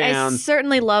I down.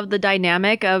 certainly love the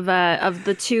dynamic of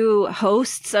the two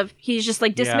hosts. Of he's just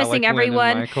like dismissing like Lynn and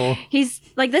everyone. Michael. He's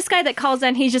like this guy that calls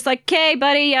in. He's just like, "Okay,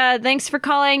 buddy, thanks for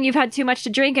calling. You've had too much to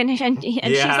drink." And she's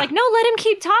Yeah. like, "No, let him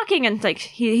keep talking." And it's like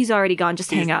he's already gone.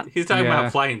 Just hang up. He's talking Yeah.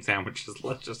 about flying sandwiches.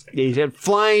 Let's just say. He said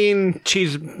flying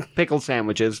cheese pickle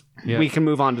sandwiches. Yeah. We can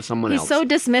move on to someone He's else. so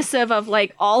dismissive of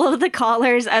like all of the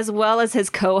callers as well as his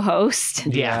co-host.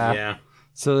 yeah. Yeah.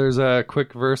 So there's a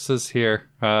quick versus here.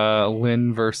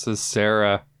 Lynn versus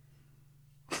Sarah.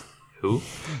 Who?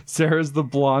 Sarah's the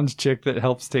blonde chick that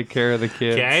helps take care of the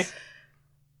kids. Okay.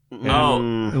 Mm.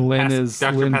 Oh, Lynn Pas- is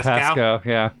Dr. Lynn Pascal? Pascoe.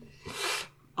 Yeah.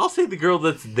 I'll say the girl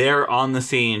that's there on the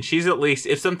scene. She's at least,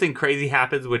 if something crazy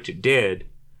happens, which it did,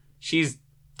 she's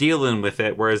dealing with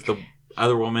it, whereas the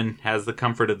other woman has the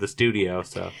comfort of the studio.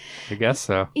 So I guess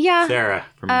so. Yeah. Sarah,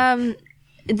 from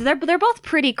they're both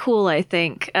pretty cool, I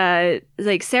think.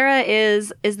 Like Sarah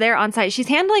is there on site. She's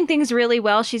handling things really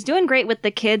well. She's doing great with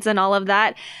the kids and all of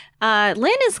that.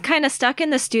 Lynn is kind of stuck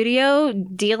in the studio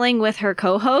dealing with her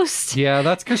co-host. Yeah,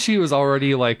 that's because she was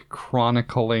already like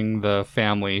chronicling the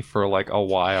family for like a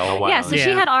while. Yeah, so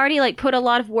she had already like put a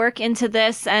lot of work into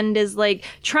this and is like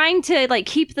trying to like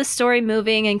keep the story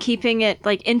moving and keeping it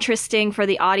like interesting for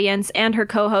the audience and her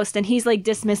co-host, and he's like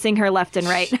dismissing her left and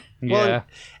right. Yeah.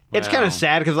 It's kind of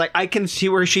sad because, like, I can see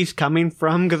where she's coming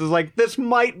from because it's like, this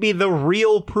might be the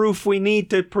real proof we need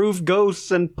to prove ghosts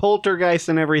and poltergeists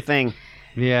and everything.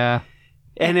 Yeah.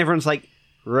 And everyone's like,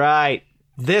 right,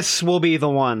 this will be the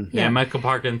one. Yeah, Michael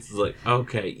Parkins is like,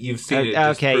 okay, you've seen it.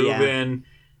 Just okay, proven.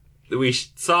 We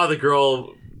saw the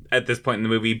girl at this point in the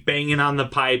movie banging on the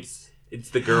pipes. It's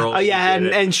the girl. Oh, yeah, and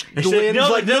Lynn's like, it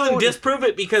doesn't no, disprove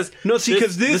it because this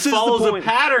is the follows point. a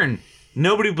pattern.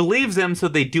 Nobody believes them, so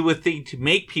they do a thing to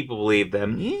make people believe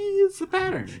them. It's a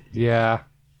pattern. Yeah.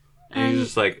 And he's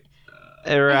just like,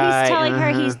 right, He's telling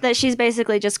her that she's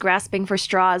basically just grasping for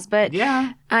straws, but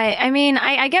yeah. I mean,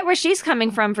 I get where she's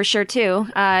coming from for sure too.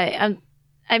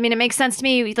 I mean, it makes sense to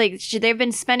me. Like they've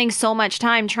been spending so much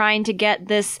time trying to get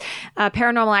this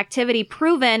paranormal activity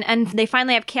proven, and they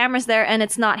finally have cameras there, and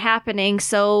it's not happening.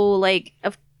 So, like,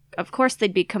 of course,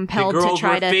 they'd be compelled to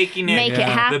try to make it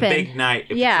happen. The big night.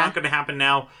 If it's not going to happen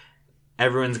now,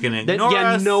 everyone's going to ignore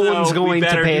us. No one's so going to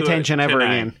pay attention ever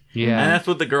tonight. again. Yeah. And that's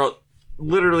what the girl.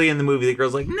 Literally in the movie, the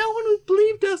girl's like, no one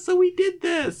believed us, so we did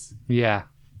this. Yeah.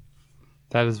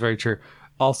 That is very true.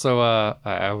 Also,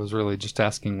 I was really just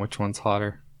asking which one's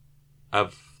hotter.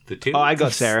 Of the two? Oh, I go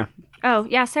Sarah. Oh,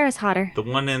 yeah, Sarah's hotter. The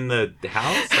one in the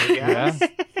house, I guess? Yeah.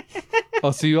 Oh,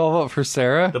 so you all vote for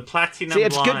Sarah? The platinum See,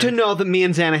 it's blonde. good to know that me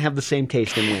and Xana have the same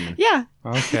taste in women. Yeah.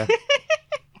 Okay.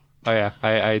 Oh, yeah.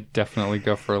 I definitely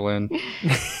go for Lynn.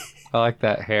 I like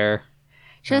that hair.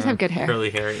 She does have good hair. Curly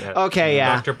hair, yeah. Okay,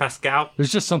 yeah. Dr. Pascal.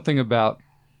 There's just something about,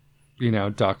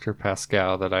 Dr.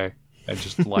 Pascal that I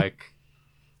just like.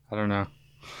 I don't know.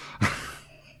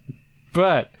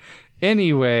 But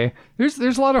anyway, there's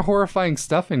a lot of horrifying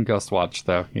stuff in Ghostwatch,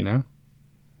 though,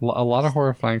 A lot of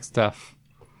horrifying stuff.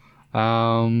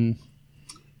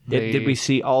 Did we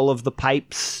see all of the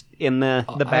pipes in the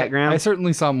background? I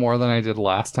certainly saw more than I did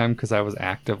last time because I was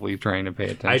actively trying to pay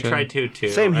attention. I tried to, too.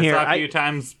 Same here. I saw a few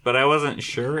times, but I wasn't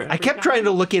sure. I kept trying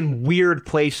to look in weird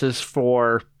places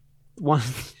for one.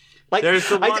 Like, There's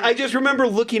the one- I just remember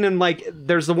looking in, like,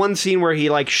 there's the one scene where he,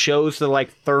 like, shows the,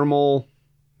 like, thermal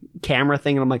camera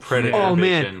thing, and I'm like, Predator oh,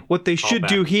 man, vision. what they should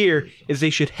do here is they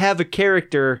should have a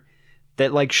character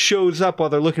that, like, shows up while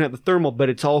they're looking at the thermal, but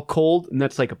it's all cold, and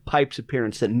that's, like, a pipes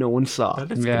appearance that no one saw.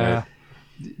 That is Yeah.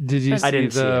 Did you see I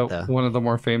didn't see it, though. one of the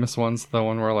more famous ones, the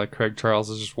one where like Craig Charles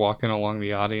is just walking along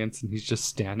the audience and he's just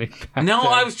standing back No,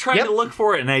 there? I was trying Yep. to look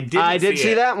for it, and I didn't I did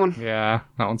see it. that one. Yeah,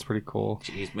 that one's pretty cool.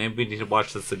 Jeez, maybe we need to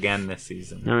watch this again this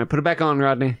season. All right, put it back on,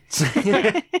 Rodney.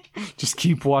 Just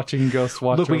keep watching Ghost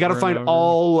Watch. Look, we got to over find and over.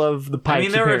 all of the pipes I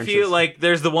mean, there were a few, appearances. like,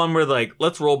 there's the one where, like,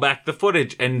 let's roll back the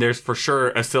footage, and there's for sure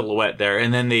a silhouette there,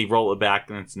 and then they roll it back,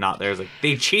 and it's not there. It's like,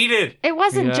 they cheated! It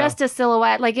wasn't Yeah. just a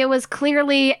silhouette. Like, it was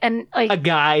clearly a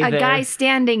guy there. guy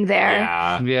standing there.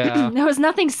 Yeah. Yeah, There was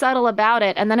nothing subtle about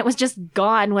it, and then it was just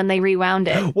gone when they rewound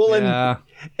it. Well, yeah.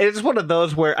 and it's one of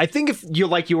those where I think if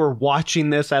you were watching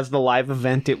this as the live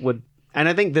event, it would. And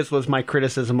I think this was my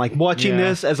criticism, like watching Yeah.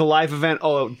 this as a live event.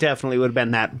 Oh, it definitely would have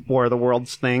been that War of the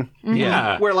Worlds thing.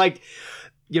 Yeah. Where like,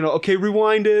 okay,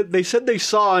 rewind it. They said they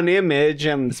saw an image,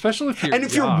 and Especially if you're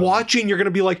if you're young. watching, you're gonna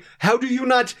be like, how do you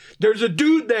not? There's a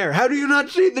dude there. How do you not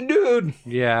see the dude?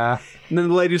 Yeah, And then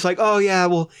the lady's like, oh yeah,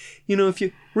 well, if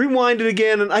you rewind it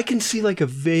again, and I can see like a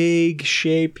vague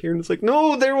shape here, and it's like,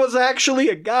 no, there was actually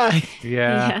a guy.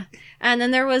 yeah. And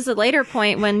then there was a later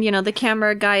point when, the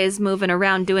camera guy is moving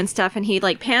around doing stuff and he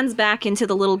like pans back into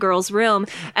the little girl's room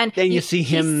and Then you see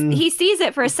him- He sees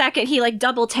it for a second. He like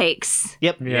double takes.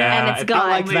 Yep. Yeah. And it's it's gone.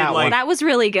 like that one. That was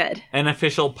really good. An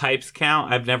official pipes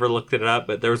count. I've never looked it up,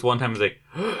 but there was one time I was like,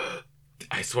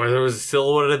 I swear there was a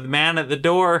silhouette of the man at the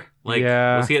door. Like,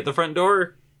 Yeah. was he at the front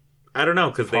door? I don't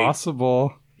know, because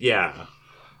Possible. yeah.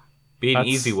 Be an That's-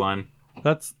 easy one.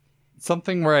 That's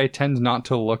something where I tend not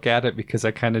to look at it because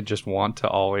I kind of just want to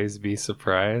always be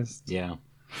surprised. Yeah.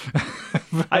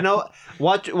 I know.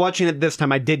 Watching it this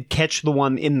time, I did catch the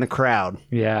one in the crowd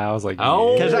Yeah, I was like,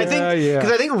 Oh. because I yeah.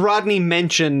 think Rodney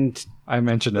mentioned I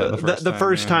mentioned it the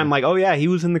first time, like, oh yeah, he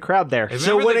was in the crowd there.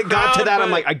 So remember when the it got to crowd, that, I'm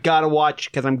but- like, I gotta watch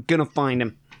because I'm gonna find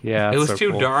him. Yeah, It it's was so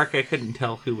too cool. dark. I couldn't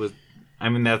tell who was. I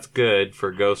mean, that's good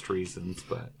for ghost reasons,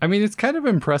 but... I mean, it's kind of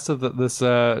impressive that this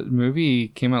movie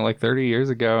came out like 30 years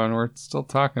ago and we're still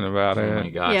talking about it. Oh my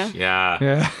gosh, yeah.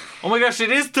 Yeah. Oh my gosh,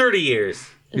 it is 30 years.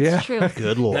 It's Yeah. true.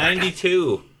 Good lord.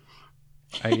 92.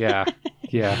 Yeah.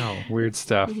 Weird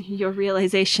stuff. Your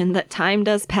realization that time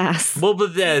does pass. Well,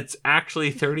 but that's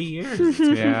actually 30 years.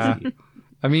 Yeah.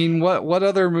 I mean, what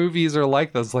other movies are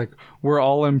like this? Like, we're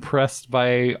all impressed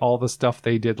by all the stuff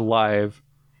they did live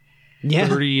Yeah.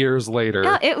 30 years later.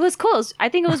 Yeah, it was cool. I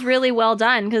think it was really well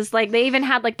done because like they even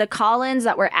had like the call-ins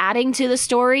that were adding to the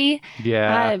story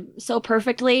Yeah. so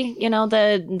perfectly. You know,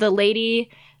 the lady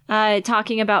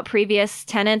talking about previous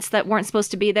tenants that weren't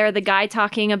supposed to be there. The guy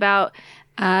talking about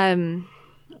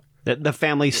The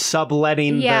family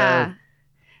subletting yeah.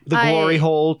 the glory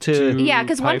hole to... Yeah,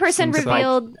 because one Pipes person and stuff.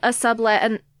 revealed a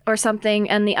sublet or something,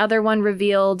 and the other one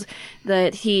revealed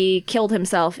that he killed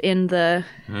himself in the.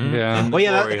 Yeah. Well,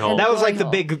 yeah, Glory hole. that was like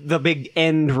Glory the big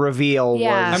end reveal.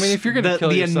 Yeah. Was I mean, if you're going to kill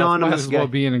the yourself, might anonymous as well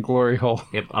guy. be in a glory hole.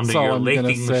 Yep, That's under all your I'm gonna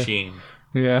lathing say. machine.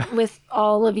 Yeah. with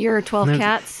all of your 12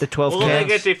 cats. The 12 Well, they cats.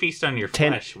 get to feast on your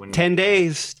 10, flesh. When 10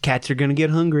 days, cats are gonna get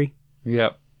hungry.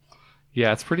 Yep.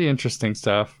 Yeah, it's pretty interesting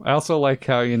stuff. I also like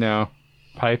how,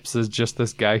 Pipes is just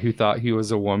this guy who thought he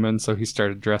was a woman, so he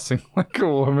started dressing like a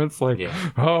woman. It's like, Yeah.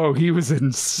 oh, he was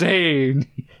insane.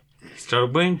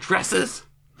 Started wearing dresses.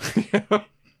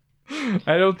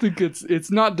 I don't think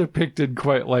it's not depicted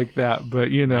quite like that, but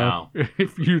No.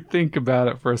 if you think about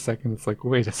it for a second, it's like,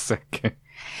 wait a second.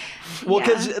 Well, Yeah.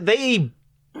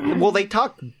 because they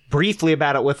talked briefly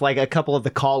about it with like a couple of the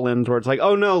call-ins where it's like,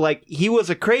 oh no, like he was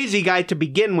a crazy guy to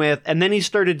begin with, and then he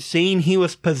started saying he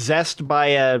was possessed by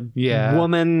a Yeah.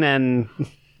 woman, and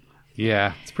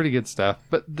Yeah, it's pretty good stuff.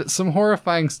 But some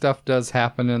horrifying stuff does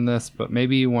happen in this, but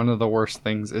maybe one of the worst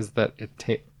things is that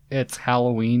it's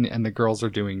Halloween and the girls are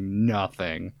doing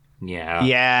nothing. Yeah. Oh,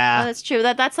 yeah, that's true.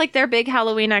 That's like their big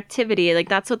Halloween activity. Like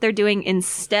that's what they're doing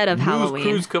instead of Halloween.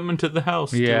 Crew's coming to the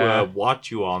house Yeah. to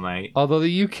watch you all night. Although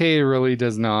the UK really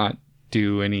does not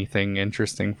do anything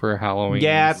interesting for Halloween.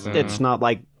 yeah, it's not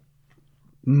like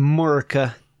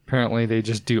Murica Apparently they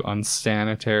just do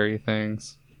unsanitary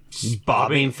things.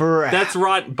 bobbing for.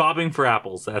 Bobbing for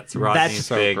apples. That's Rodney's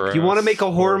so big. gross. You want to make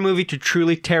a horror movie to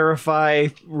truly terrify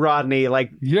Rodney,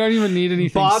 like You don't even need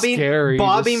anything scary.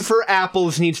 bobbing Just- for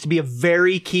apples needs to be a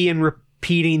very key and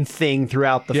repeating thing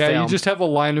throughout the Yeah, film. you just have a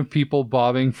line of people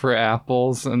bobbing for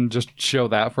apples and just show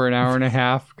that for an hour and a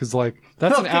half. Because,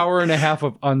 that's an hour and a half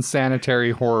of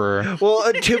unsanitary horror.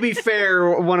 Well, to be fair,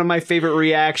 one of my favorite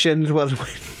reactions was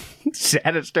when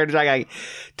Santa started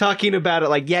talking about it.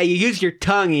 Like, yeah, you use your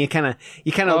tongue and you kind of.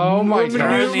 Oh my maneuver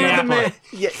God. the Yeah. ma-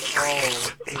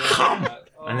 Yeah.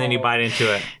 And then you bite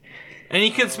into it. And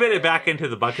you can spit it back into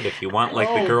the bucket if you want, like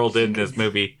the girl did in this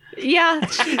movie. Yeah,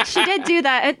 she did do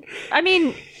that. I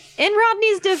mean, in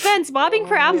Rodney's defense, bobbing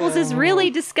for apples is really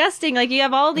disgusting. Like, you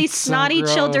have all these so snotty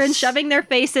gross. children shoving their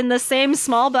face in the same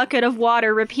small bucket of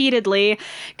water repeatedly,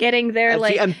 getting their,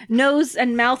 nose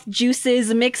and mouth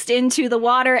juices mixed into the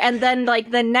water, and then,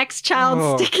 the next child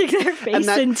Oh. sticking their face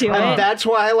into and it. that's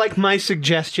why I like my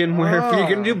suggestion where if you're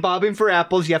going to do bobbing for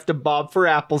apples, you have to bob for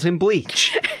apples in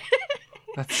bleach.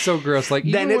 That's so gross.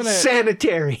 Then it's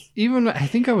sanitary. I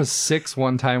think I was 6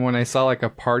 one time when I saw a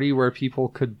party where people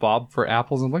could bob for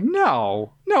apples. I'm like,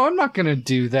 no, I'm not gonna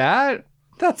do that.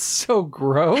 That's so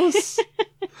gross.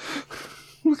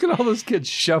 Look at all those kids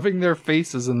shoving their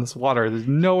faces in this water. There's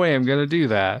no way I'm gonna do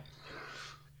that.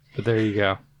 But there you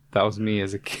go. That was me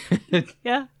as a kid.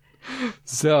 Yeah.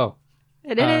 So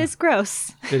And it is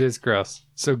gross. it is gross.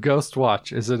 So Ghost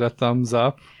Watch, is it a thumbs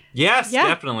up? Yes, Yeah.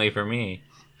 definitely for me.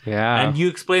 Yeah. And you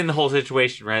explained the whole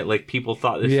situation, right? Like, people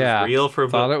thought this was real for a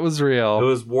bit. Thought it was real. It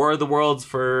was War of the Worlds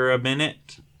for a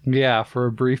minute. Yeah, for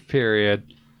a brief period.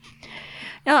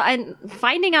 No, and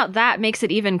finding out that makes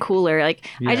it even cooler. I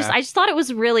just thought it was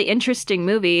a really interesting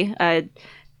movie.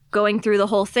 Going through the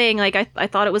whole thing, I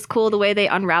thought it was cool the way they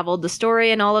unraveled the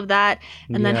story and all of that,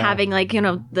 and then Yeah. having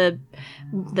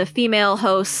the female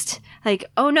host.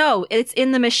 Oh no, it's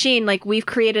in the machine. We've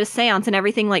created a seance and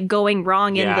everything going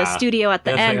wrong in the Yeah. studio at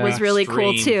the That's end like was an really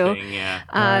cool extreme too. thing, yeah.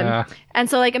 Yeah. And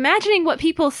so imagining what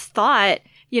people thought,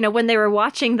 when they were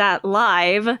watching that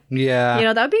live,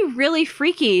 Yeah. that would be really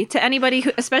freaky to anybody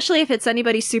who, especially if it's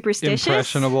anybody superstitious.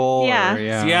 Impressionable. Yeah. Or,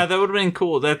 yeah. Yeah, that would have been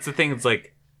cool. That's the thing. It's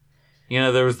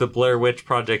there was the Blair Witch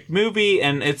Project movie,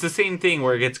 and it's the same thing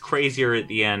where it gets crazier at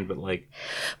the end, but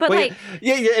But Wait,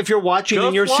 yeah, if you're watching Ghost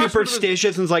and you're Watch was-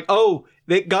 superstitious and it's like, oh,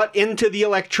 they got into the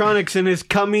electronics and is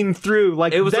coming through.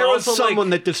 It was there was also, someone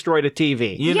that destroyed a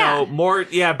TV. you Yeah.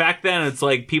 know, back then it's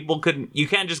people couldn't, you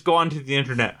can't just go onto the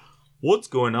internet. what's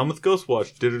going on with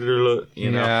Ghostwatch?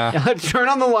 You know? Yeah. Turn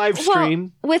on the live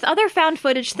stream. Well, with other found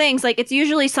footage things, like it's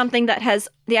usually something that has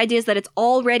the idea is that it's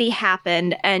already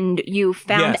happened and you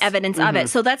found Yes. evidence of it.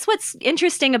 So that's what's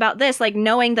interesting about this, like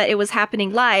knowing that it was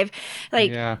happening live.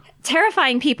 Like Yeah.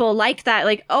 terrifying people like that,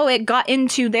 like, oh, it got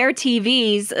into their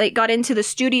TVs, it got into the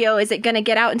studio. Is it going to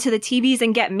get out into the TVs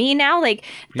and get me now? Like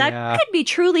that Yeah. could be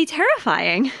truly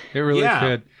terrifying. It really Yeah.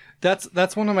 could.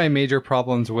 That's one of my major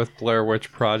problems with Blair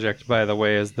Witch Project, by the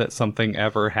way, is that something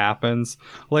ever happens.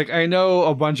 Like, I know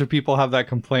a bunch of people have that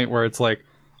complaint where it's like,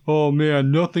 oh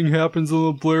man, nothing happens on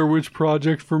the Blair Witch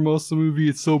Project for most of the movie.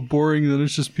 It's so boring that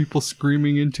it's just people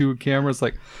screaming into a camera. It's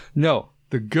like, no.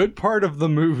 The good part of the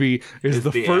movie is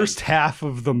the first half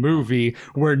of the movie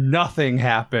where nothing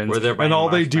happens. Where they're and all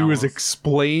buying they do is marshmallows.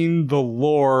 explain the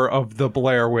lore of the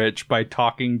Blair Witch by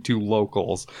talking to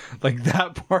locals. Like,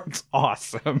 that part's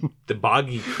awesome. The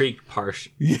Boggy Creek part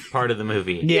of the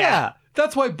movie. Yeah.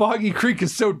 That's why Boggy Creek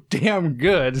is so damn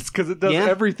good. It's because it does Yeah.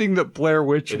 everything that Blair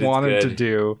Witch It is wanted to good.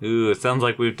 do. Ooh, it sounds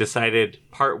like we've decided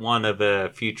part 1 of a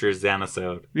future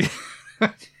Xanosode.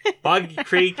 Boggy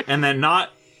Creek, and then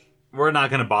we're not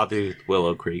going to bother with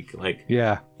Willow Creek. Like,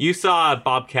 Yeah. you saw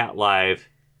Bobcat live.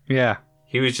 Yeah.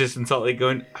 He was just in Salt Lake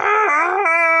going,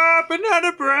 ah,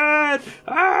 banana bread.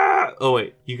 Ah. Oh,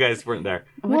 wait, you guys weren't there.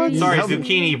 What? Sorry,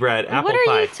 zucchini bread, apple What are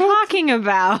pie. you talking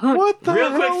about? What the Real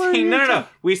hell quick are thing. you No.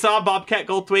 We saw Bobcat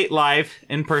Goldthwait live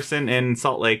in person in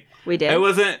Salt Lake. We did. It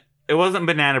wasn't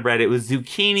banana bread. It was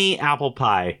zucchini apple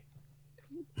pie.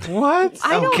 What?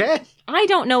 I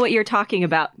don't know what you're talking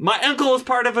about. My uncle was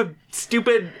part of a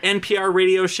stupid NPR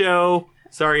radio show.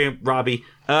 Sorry, Robbie.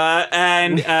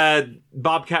 And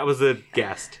Bobcat was a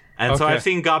guest. And so Okay. I've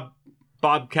seen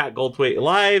Bobcat Goldthwait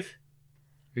live.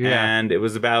 Yeah. And it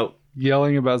was about...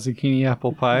 Yelling about zucchini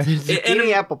apple pie.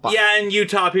 Zucchini apple pie. Yeah, in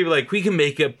Utah, people are like, we can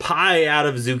make a pie out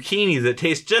of zucchinis that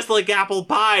tastes just like apple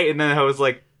pie. And then I was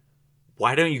like,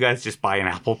 why don't you guys just buy an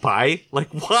apple pie? Like,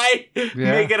 why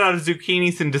make it out of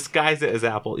zucchinis and disguise it as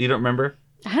apple? You don't remember?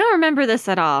 I don't remember this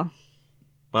at all.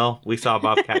 Well, we saw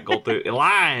Bobcat Goldthwait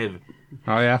live.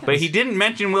 Oh, yeah. But he didn't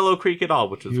mention Willow Creek at all,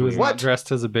 which was He was weird. not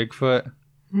dressed as a Bigfoot.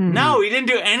 No, he didn't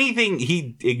do anything.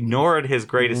 He ignored his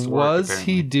greatest work. Was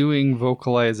apparently. he doing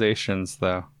vocalizations,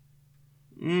 though?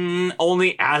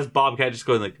 Only as Bobcat, just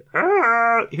going like,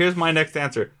 "Arr, here's my next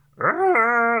answer.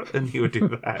 Arr," and he would do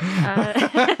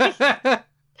that.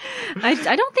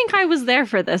 I don't think I was there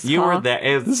for this. You Paul. were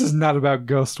there. This is not about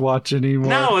Ghostwatch anymore.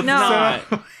 No, it's No. not.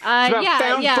 It's about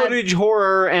found footage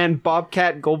horror and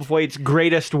Bobcat Goldthwait's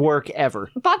greatest work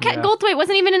ever. Bobcat Yeah. Goldthwait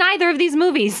wasn't even in either of these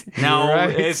movies. No, You're right.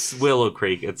 it's Willow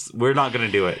Creek. We're not going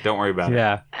to do it. Don't worry about it.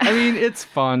 Yeah. I mean, it's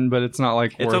fun, but it's not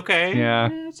like It's worth- okay. Yeah.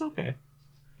 It's okay.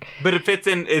 But it fits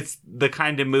in. It's the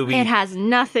kind of movie. It has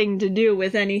nothing to do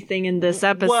with anything in this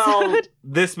episode. Well,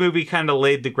 this movie kind of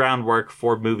laid the groundwork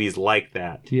for movies like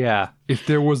that. Yeah. If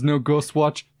there was no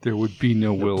Ghostwatch, there would be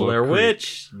no Willow Blair Creek.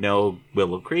 Witch, no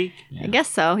Willow Creek. I guess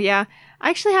so, yeah. I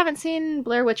actually haven't seen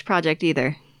Blair Witch Project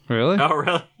either. Really? Oh,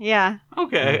 really? Yeah.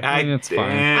 Okay. I mean, it's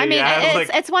fine. I mean, I was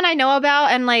it's one I know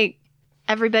about, and like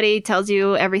everybody tells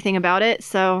you everything about it,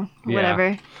 so Yeah.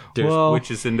 whatever. there's Well-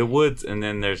 witches in the woods, and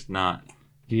then there's not.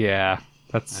 Yeah.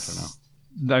 That's. I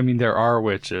don't know. I mean, there are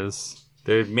witches.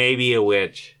 There may be a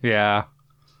witch. Yeah.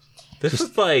 This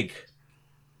was like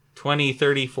 20,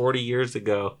 30, 40 years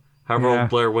ago. However Yeah. old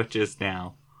Blair Witch is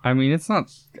now. I mean, it's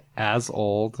not as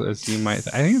old as you might.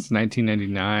 I think it's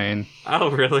 1999. Oh,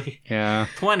 really? Yeah.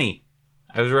 20.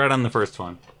 I was right on the first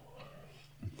one.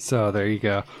 So there you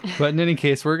go. But in any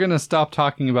case, we're gonna stop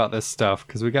talking about this stuff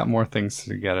because we got more things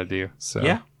to gotta do. So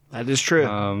Yeah. That is true.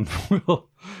 we'll,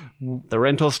 The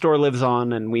rental store lives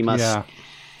on, and we must yeah.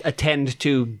 attend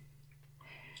to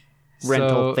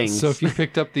rental things. So if you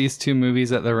picked up these two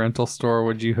movies at the rental store,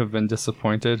 would you have been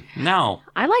disappointed? No.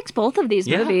 I liked both of these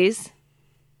Yeah. movies.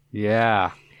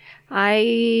 Yeah.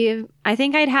 I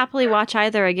think I'd happily watch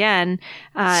either again.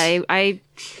 I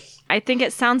think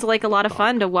it sounds like a lot of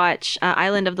fun to watch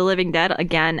Island of the Living Dead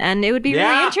again, and it would be really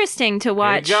Yeah. interesting to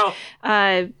watch. There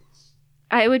you go.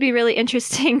 It would be really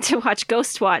interesting to watch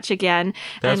Ghostwatch again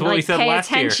That's and what we like said pay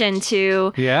last year. attention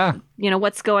to Yeah.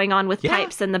 what's going on with Yeah.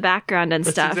 pipes in the background and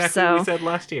That's stuff. exactly So what we said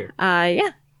last year. yeah.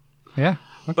 Yeah.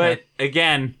 Okay. But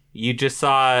again, you just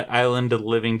saw Island of the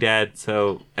Living Dead,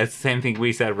 so it's the same thing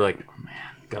we said. We're like, oh man,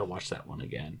 gotta watch that one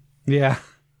again. yeah.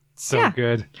 So Yeah.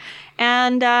 good.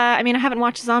 And I mean, I haven't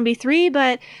watched Zombie 3,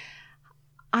 but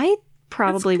I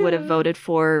probably would have voted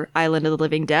for Island of the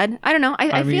Living Dead. I don't know.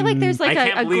 I feel like mean, there's like I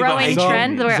can't a believe growing Zombie-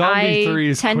 trend where Zombie 3 I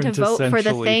is tend to vote for the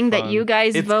quintessentially thing that fun. you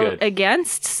guys It's vote good.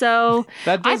 against. So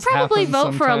That I does probably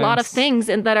happen vote for a lot of sometimes.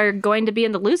 things that are going to be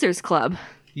in the Losers Club.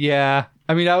 Yeah.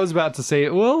 I mean, I was about to say,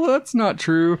 well, that's not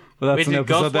true. But that's Wait, an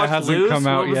did episode that Ghostwatch hasn't lose? come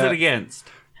out What was yet. it against?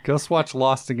 Ghostwatch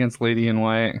lost against Lady in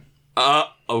White.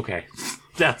 Okay.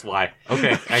 That's why.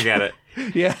 Okay, I get it.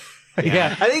 Yeah.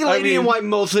 Yeah. I think Lady in White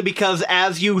mostly because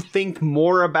as you think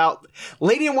more about...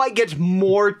 Lady in White gets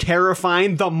more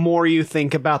terrifying the more you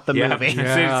think about the movie. So it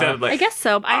sounded like, I guess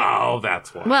so.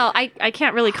 that's why. Well, I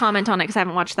can't really comment on it because I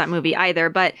haven't watched that movie either.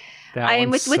 But That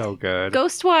one's so good.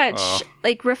 Ghostwatch,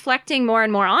 like reflecting more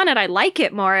and more on it, I like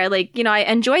it more. Like, you know, I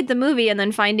enjoyed the movie, and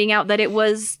then finding out that it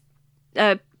was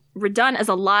redone as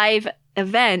a live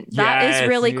event. That is Yes,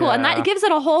 really cool, and yeah. that gives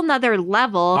it a whole nother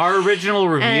level. Our original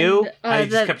review, And, I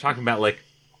just kept talking about, like,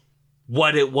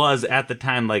 what it was at the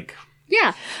time, like...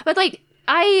 Yeah, but like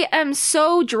I am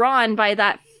so drawn by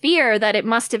that fear that it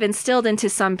must have instilled into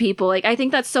some people. Like, I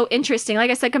think that's so interesting.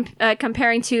 Like I said,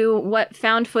 comparing to what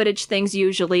found footage things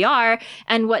usually are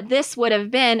and what this would have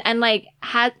been. And like,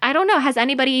 I don't know, has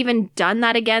anybody even done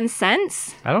that again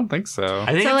since? I don't think so.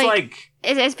 I think So, it's like,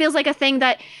 like... It feels like a thing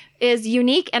that is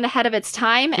unique and ahead of its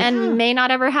time and may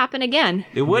not ever happen again.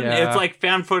 It wouldn't. Yeah. It's like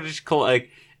found footage, like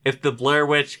if the Blair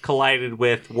Witch collided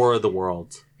with War of the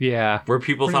Worlds, Yeah. where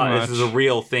people Pretty thought much. this is a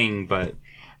real thing, but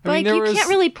But I mean, like, there you was- can't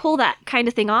really pull that kind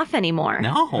of thing off anymore.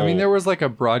 no. I mean, there was like a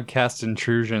broadcast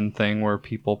intrusion thing where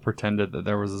people pretended that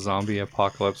there was a zombie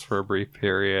apocalypse for a brief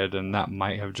period, and that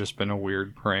might have just been a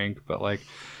weird prank, but like,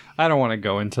 I don't want to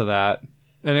go into that.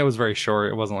 And it was very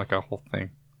short, it wasn't like a whole thing.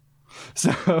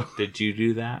 So, Did you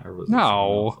do that, or was it No.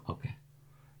 someone else? Okay.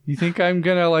 you think I'm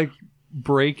gonna like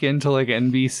break into like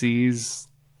NBC's,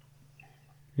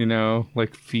 you know,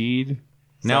 like feed?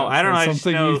 Is No, that- I don't know, is I that just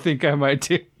Something know- you think I might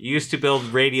do? You used to build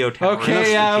radio towers.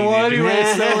 Okay, yeah. for Well, teenagers.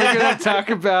 anyway, so we're gonna talk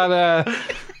about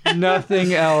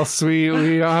nothing else. We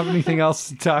don't have anything else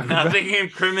to talk about. Nothing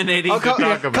incriminating Oh, to talk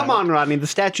about. come on, Rodney. The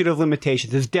statute of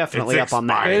limitations is definitely It's up on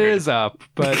that. It is up,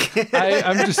 but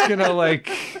I'm just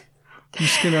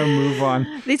gonna move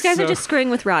on. These guys So- are just screwing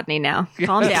with Rodney now.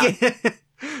 Calm down.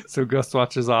 So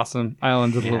Ghostwatch is awesome.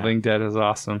 Island of the Yeah. Living Dead is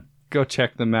awesome. Go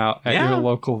check them out at Yeah. your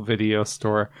local video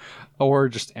store or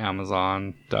just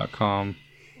Amazon.com.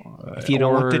 If you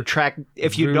don't want to Or- track,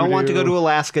 if you don't want to go Voodoo. to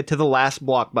Alaska to the last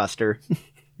Blockbuster,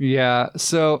 Yeah,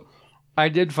 so I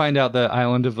did find out that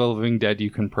Island of the Living Dead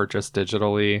you can purchase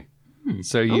digitally.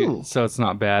 Ooh. So it's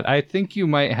not bad. I think you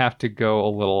might have to go a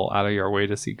little out of your way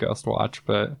to see Ghostwatch,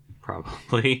 but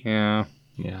Probably. yeah.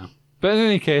 Yeah. But in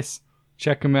any case,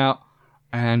 check them out,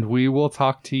 and we will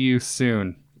talk to you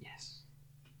soon. Yes.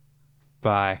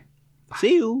 Bye.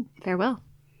 see you. Farewell.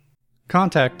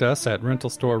 Contact us at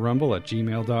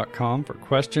rentalstorerumble@gmail.com for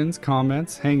questions,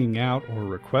 comments, hanging out, or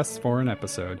requests for an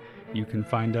episode. You can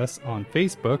find us on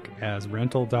Facebook as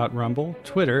rental.rumble,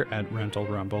 Twitter at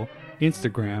rentalrumble,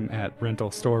 Instagram at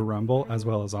rentalstorerumble, as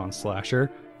well as on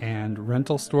Slasher, and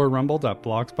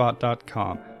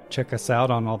rentalstorerumble.blogspot.com. Check us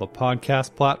out on all the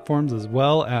podcast platforms as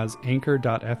well as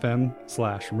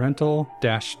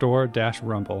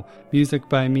anchor.fm/rental-store-rumble. Music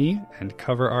by me and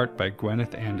cover art by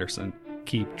Gwyneth Anderson.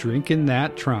 Keep drinking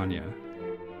that Tranya.